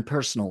Soren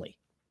personally.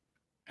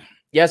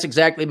 Yes,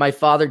 exactly. My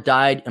father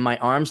died in my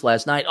arms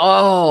last night.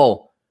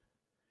 Oh,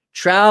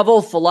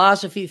 travel,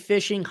 philosophy,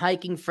 fishing,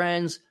 hiking,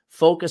 friends,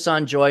 focus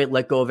on joy,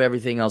 let go of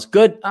everything else.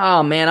 Good.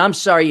 Oh, man, I'm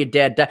sorry your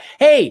dad died.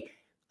 Hey,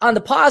 on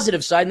the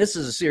positive side, and this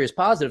is a serious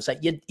positive side,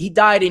 he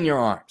died in your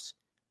arms.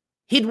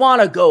 He'd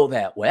want to go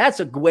that way.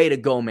 That's a way to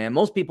go, man.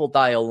 Most people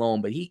die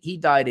alone, but he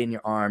died in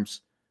your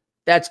arms.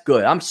 That's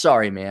good. I'm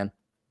sorry, man.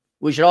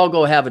 We should all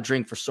go have a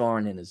drink for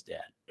Soren and his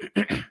dad.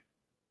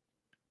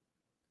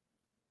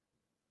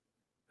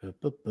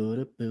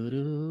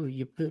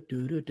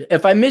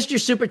 If I missed your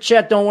super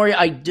chat, don't worry.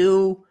 I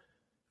do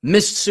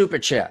miss super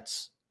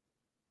chats.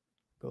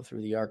 Go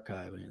through the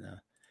archive.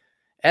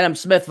 Adam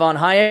Smith von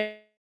Hayek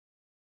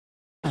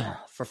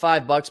for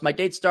 $5. My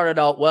date started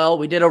out well.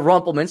 We did a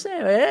Rumpelmans.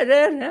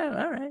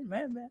 All right,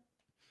 man.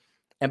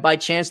 And by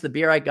chance, the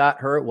beer I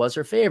got her was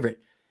her favorite.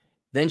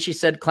 Then she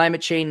said, climate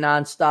change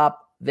nonstop.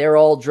 They're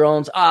all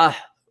drones.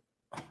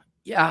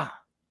 Yeah.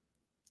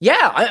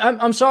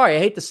 I'm sorry. I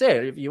hate to say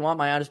it. If you want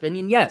my honest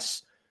opinion,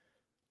 yes.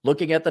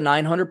 Looking at the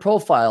 900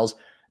 profiles,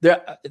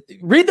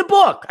 read the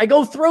book. I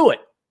go through it.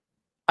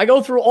 I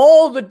go through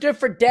all the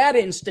different data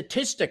and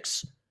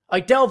statistics.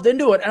 I delved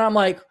into it, and I'm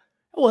like,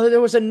 well,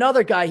 there was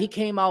another guy. He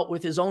came out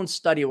with his own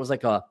study. It was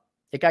like a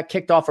It got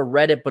kicked off of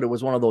Reddit, but it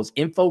was one of those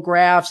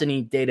infographs, and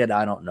he dated,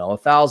 I don't know,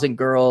 1,000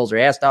 girls, or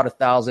asked out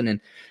 1,000,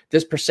 and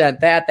this percent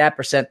that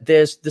percent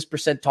this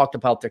percent talked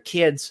about their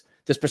kids,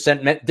 this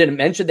percent didn't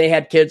mention they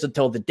had kids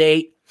until the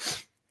date.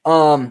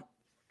 But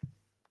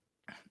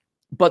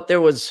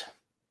there was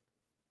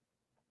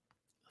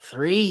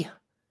 3,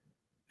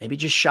 maybe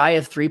just shy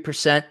of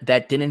 3%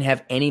 that didn't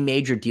have any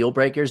major deal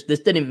breakers.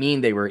 This didn't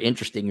mean they were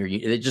interesting, or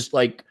they just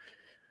like,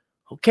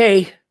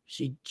 okay,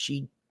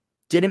 she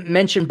didn't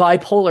mention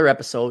bipolar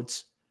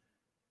episodes.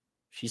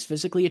 She's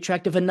physically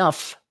attractive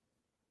enough.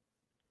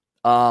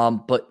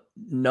 But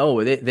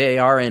no, they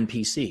are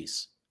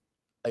NPCs.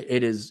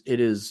 It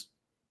is,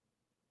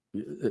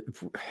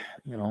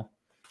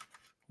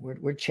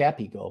 where'd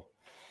Chappie go?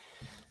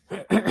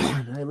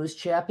 Did I lose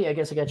Chappie? I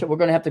guess I got you. We're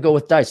going to have to go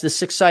with dice. This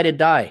 6-sided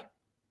die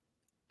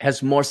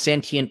has more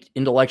sentient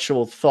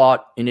intellectual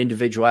thought and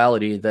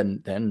individuality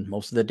than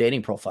most of the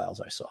dating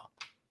profiles I saw.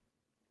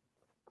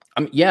 I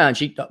mean, yeah,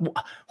 and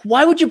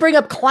why would you bring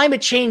up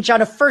climate change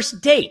on a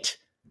first date?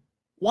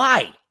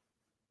 Why?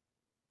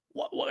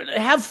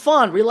 Have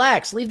fun,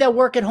 relax, leave that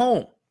work at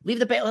home.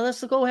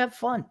 Let's go have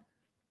fun.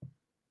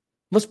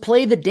 Let's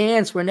play the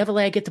dance where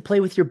Neverland I get to play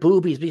with your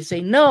boobies. But you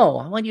say, no,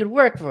 I want you to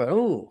work for it.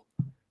 Ooh,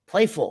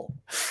 playful.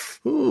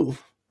 Ooh.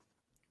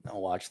 No,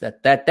 watch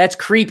that. That's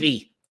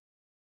creepy.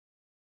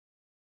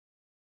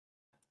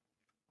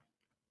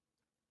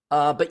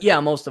 But yeah,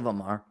 most of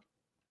them are.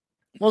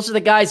 Most of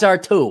the guys are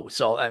too.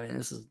 So, I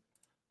mean,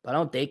 I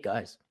don't date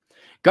guys.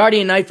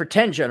 Guardian Knight for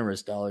 10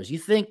 generous dollars. You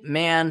think,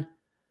 man,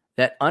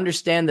 that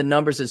understand the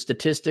numbers and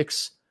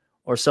statistics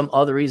or some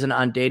other reason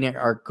on dating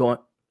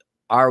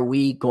are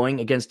we going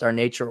against our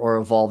nature or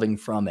evolving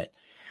from it?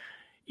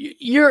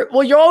 You're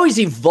always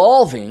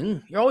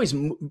evolving. You're always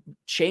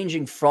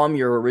changing from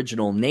your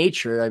original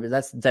nature. I mean,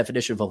 that's the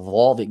definition of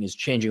evolving, is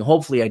changing,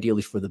 hopefully,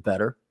 ideally for the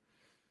better.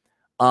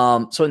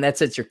 So in that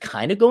sense, you're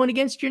kind of going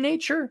against your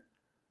nature.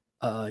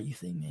 You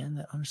think, man,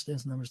 that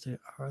understands numbers they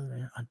are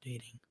on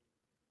dating.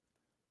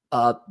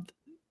 I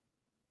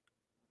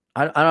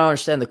don't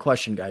understand the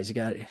question, guys.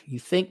 You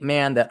think,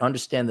 man, that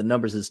understand the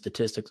numbers and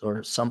statistics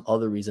or some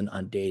other reason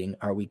on dating,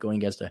 are we going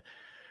against it?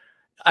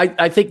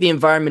 I think the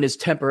environment is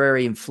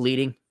temporary and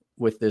fleeting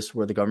with this,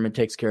 where the government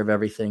takes care of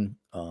everything,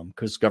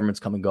 because governments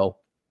come and go.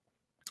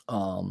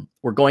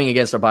 We're going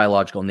against our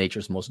biological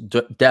natures most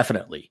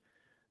definitely.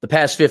 The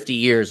past 50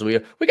 years,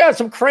 we got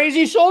some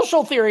crazy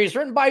social theories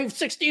written by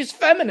 60s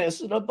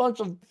feminists and a bunch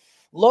of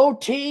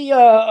low-T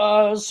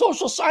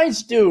social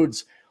science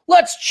dudes.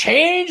 Let's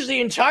change the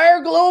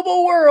entire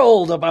global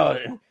world about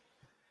it.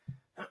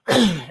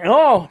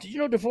 Oh, did you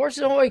know divorce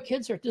is why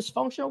kids are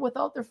dysfunctional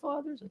without their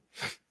fathers?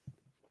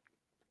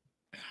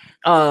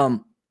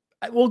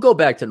 We'll go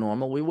back to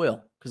normal. We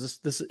will, because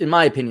this, in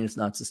my opinion, it's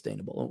not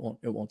sustainable.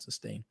 It won't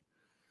sustain.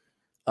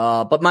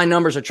 But my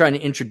numbers are trying to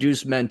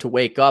introduce men to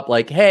wake up,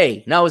 like,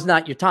 hey, now is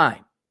not your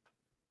time.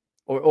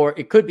 Or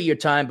it could be your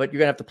time, but you're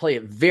going to have to play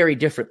it very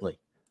differently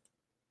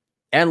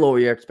and lower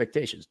your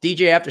expectations.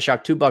 DJ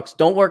Aftershock, $2.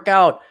 Don't work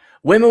out.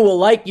 Women will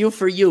like you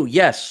for you.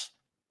 Yes.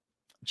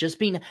 Just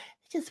want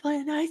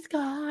a nice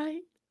guy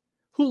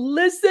who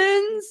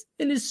listens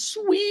and is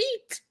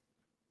sweet.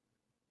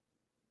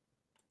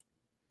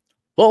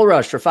 Bull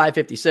Rush for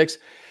 $5.56.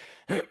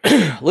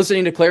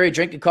 Listening to Clary,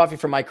 drinking coffee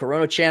from my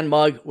Corona Chan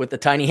mug with the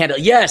tiny handle.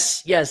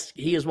 Yes,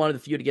 he is one of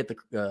the few to get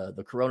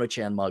the Corona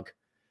Chan mug.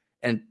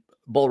 And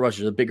Bull Rush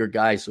is a bigger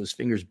guy, so his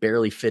fingers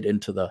barely fit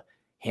into the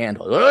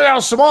handle. Look how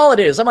small it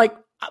is. I'm like,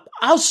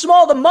 how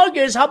small the mug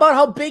is? How about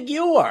how big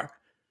you are?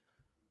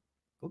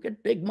 Go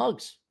get big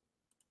mugs.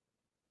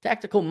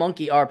 Tactical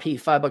Monkey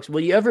RP, $5.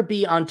 Will you ever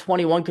be on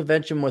 21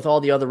 convention with all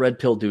the other red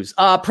pill dudes?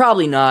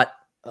 Probably not.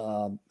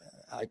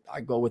 I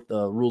go with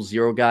the Rule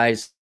Zero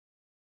guys.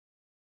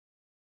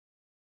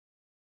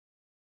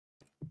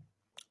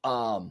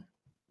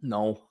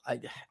 No,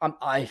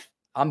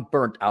 I'm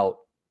burnt out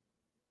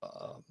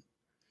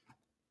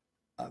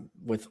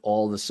with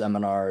all the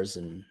seminars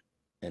and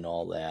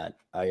all that.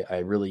 I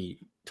really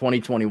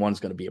 2021 is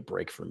going to be a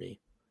break for me.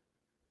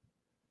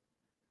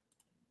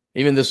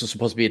 Even this was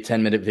supposed to be a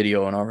 10-minute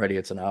video, and already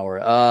it's an hour.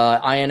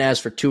 INS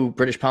for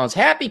 £2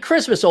 Happy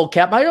Christmas, old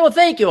cap.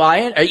 Thank you,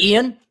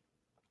 Ian.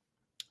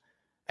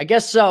 I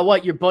guess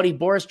your buddy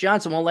Boris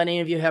Johnson won't let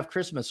any of you have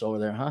Christmas over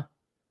there, huh?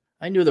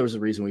 I knew there was a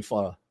reason we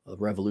fought a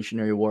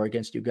revolutionary war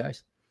against you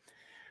guys.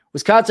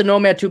 Wisconsin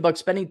Nomad, $2.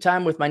 Spending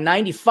time with my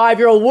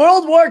 95-year-old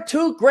World War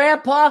II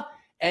grandpa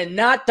and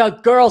not the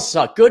girl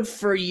suck. Good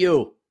for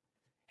you.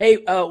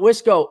 Hey,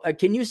 Wisco,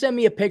 can you send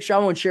me a picture? I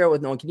won't share it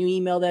with no one. Can you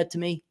email that to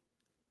me?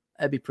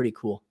 That'd be pretty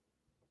cool.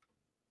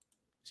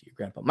 See your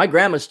grandpa. My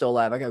grandma's still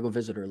alive. I got to go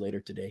visit her later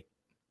today.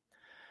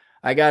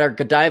 I got her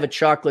Godiva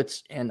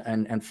chocolates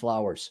and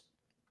flowers.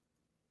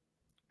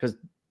 Because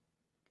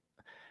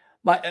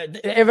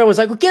everyone was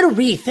like, well, get a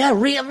wreath. That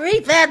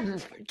wreath,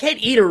 that can't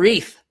eat a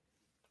wreath.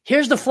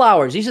 Here's the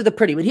flowers. These are the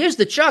pretty, but here's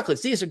the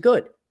chocolates. These are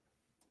good.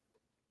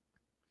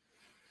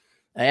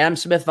 Adam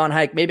Smith von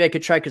Hike. Maybe I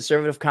could try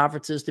conservative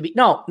conferences to be.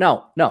 No.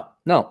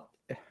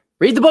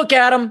 Read the book,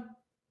 Adam.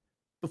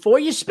 Before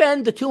you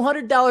spend the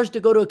 $200 to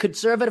go to a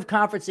conservative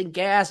conference in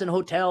gas and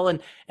hotel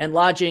and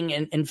lodging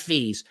and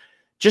fees,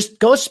 just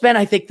go spend,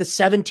 I think, the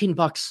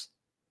 $17.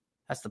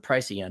 That's the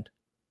pricey end.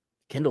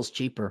 Kindle's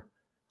cheaper.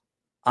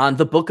 On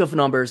the Book of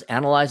Numbers,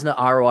 analyzing the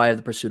ROI of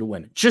the pursuit of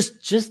women.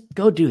 Just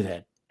go do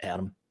that,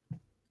 Adam.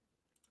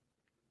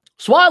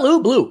 Swallow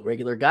Blue,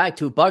 regular guy,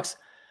 $2.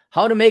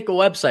 How to make a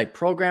website,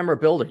 programmer,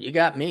 builder. You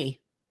got me.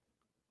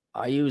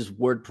 I use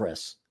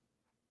WordPress.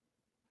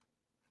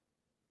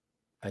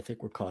 I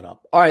think we're caught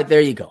up. All right, there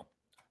you go.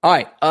 All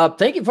right.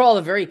 Thank you for all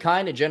the very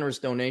kind and generous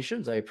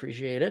donations. I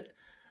appreciate it.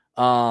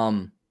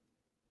 The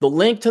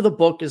link to the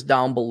book is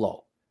down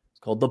below. It's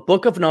called The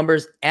Book of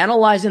Numbers,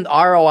 Analyzing the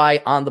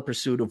ROI on the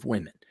Pursuit of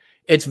Women.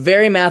 It's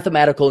very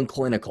mathematical and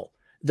clinical.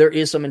 There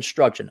is some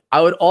instruction. I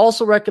would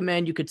also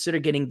recommend you consider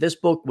getting this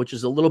book, which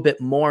is a little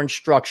bit more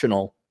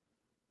instructional.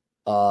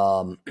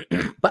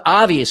 But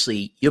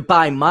obviously, you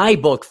buy my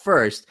book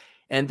first,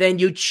 and then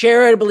you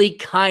charitably,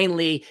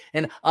 kindly,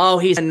 and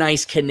he's a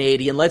nice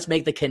Canadian. Let's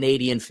make the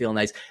Canadian feel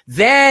nice.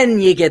 Then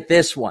you get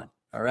this one.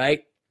 All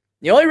right.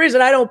 The only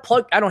reason I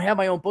don't have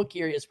my own book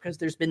here is because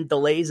there's been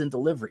delays in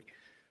delivery.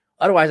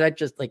 Otherwise, I'd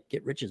just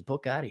get Rich's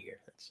book out of here.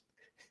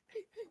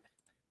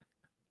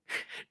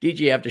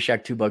 DJ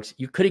Aftershock, $2.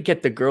 You couldn't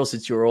get the girls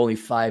since you were only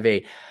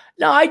 5'8".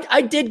 No,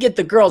 I did get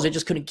the girls. I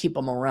just couldn't keep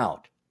them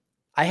around.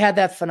 I had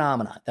that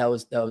phenomenon. I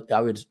was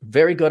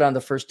very good on the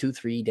first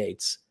 2-3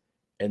 dates.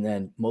 And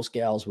then most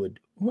gals would,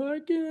 I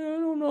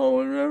don't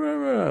know.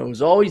 It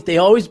was always, they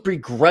always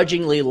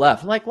begrudgingly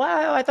left. I'm like,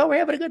 wow, I thought we were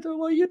having a good time.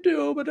 Well, you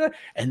do, but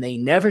and they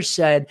never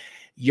said,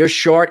 you're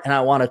short and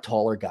I want a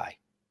taller guy.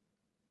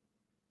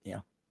 Yeah,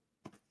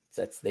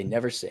 they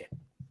never say it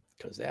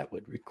because that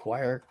would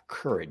require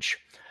courage.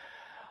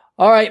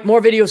 All right, more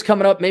videos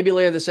coming up maybe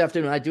later this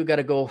afternoon. I do got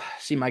to go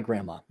see my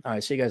grandma. All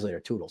right, see you guys later.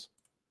 Toodles.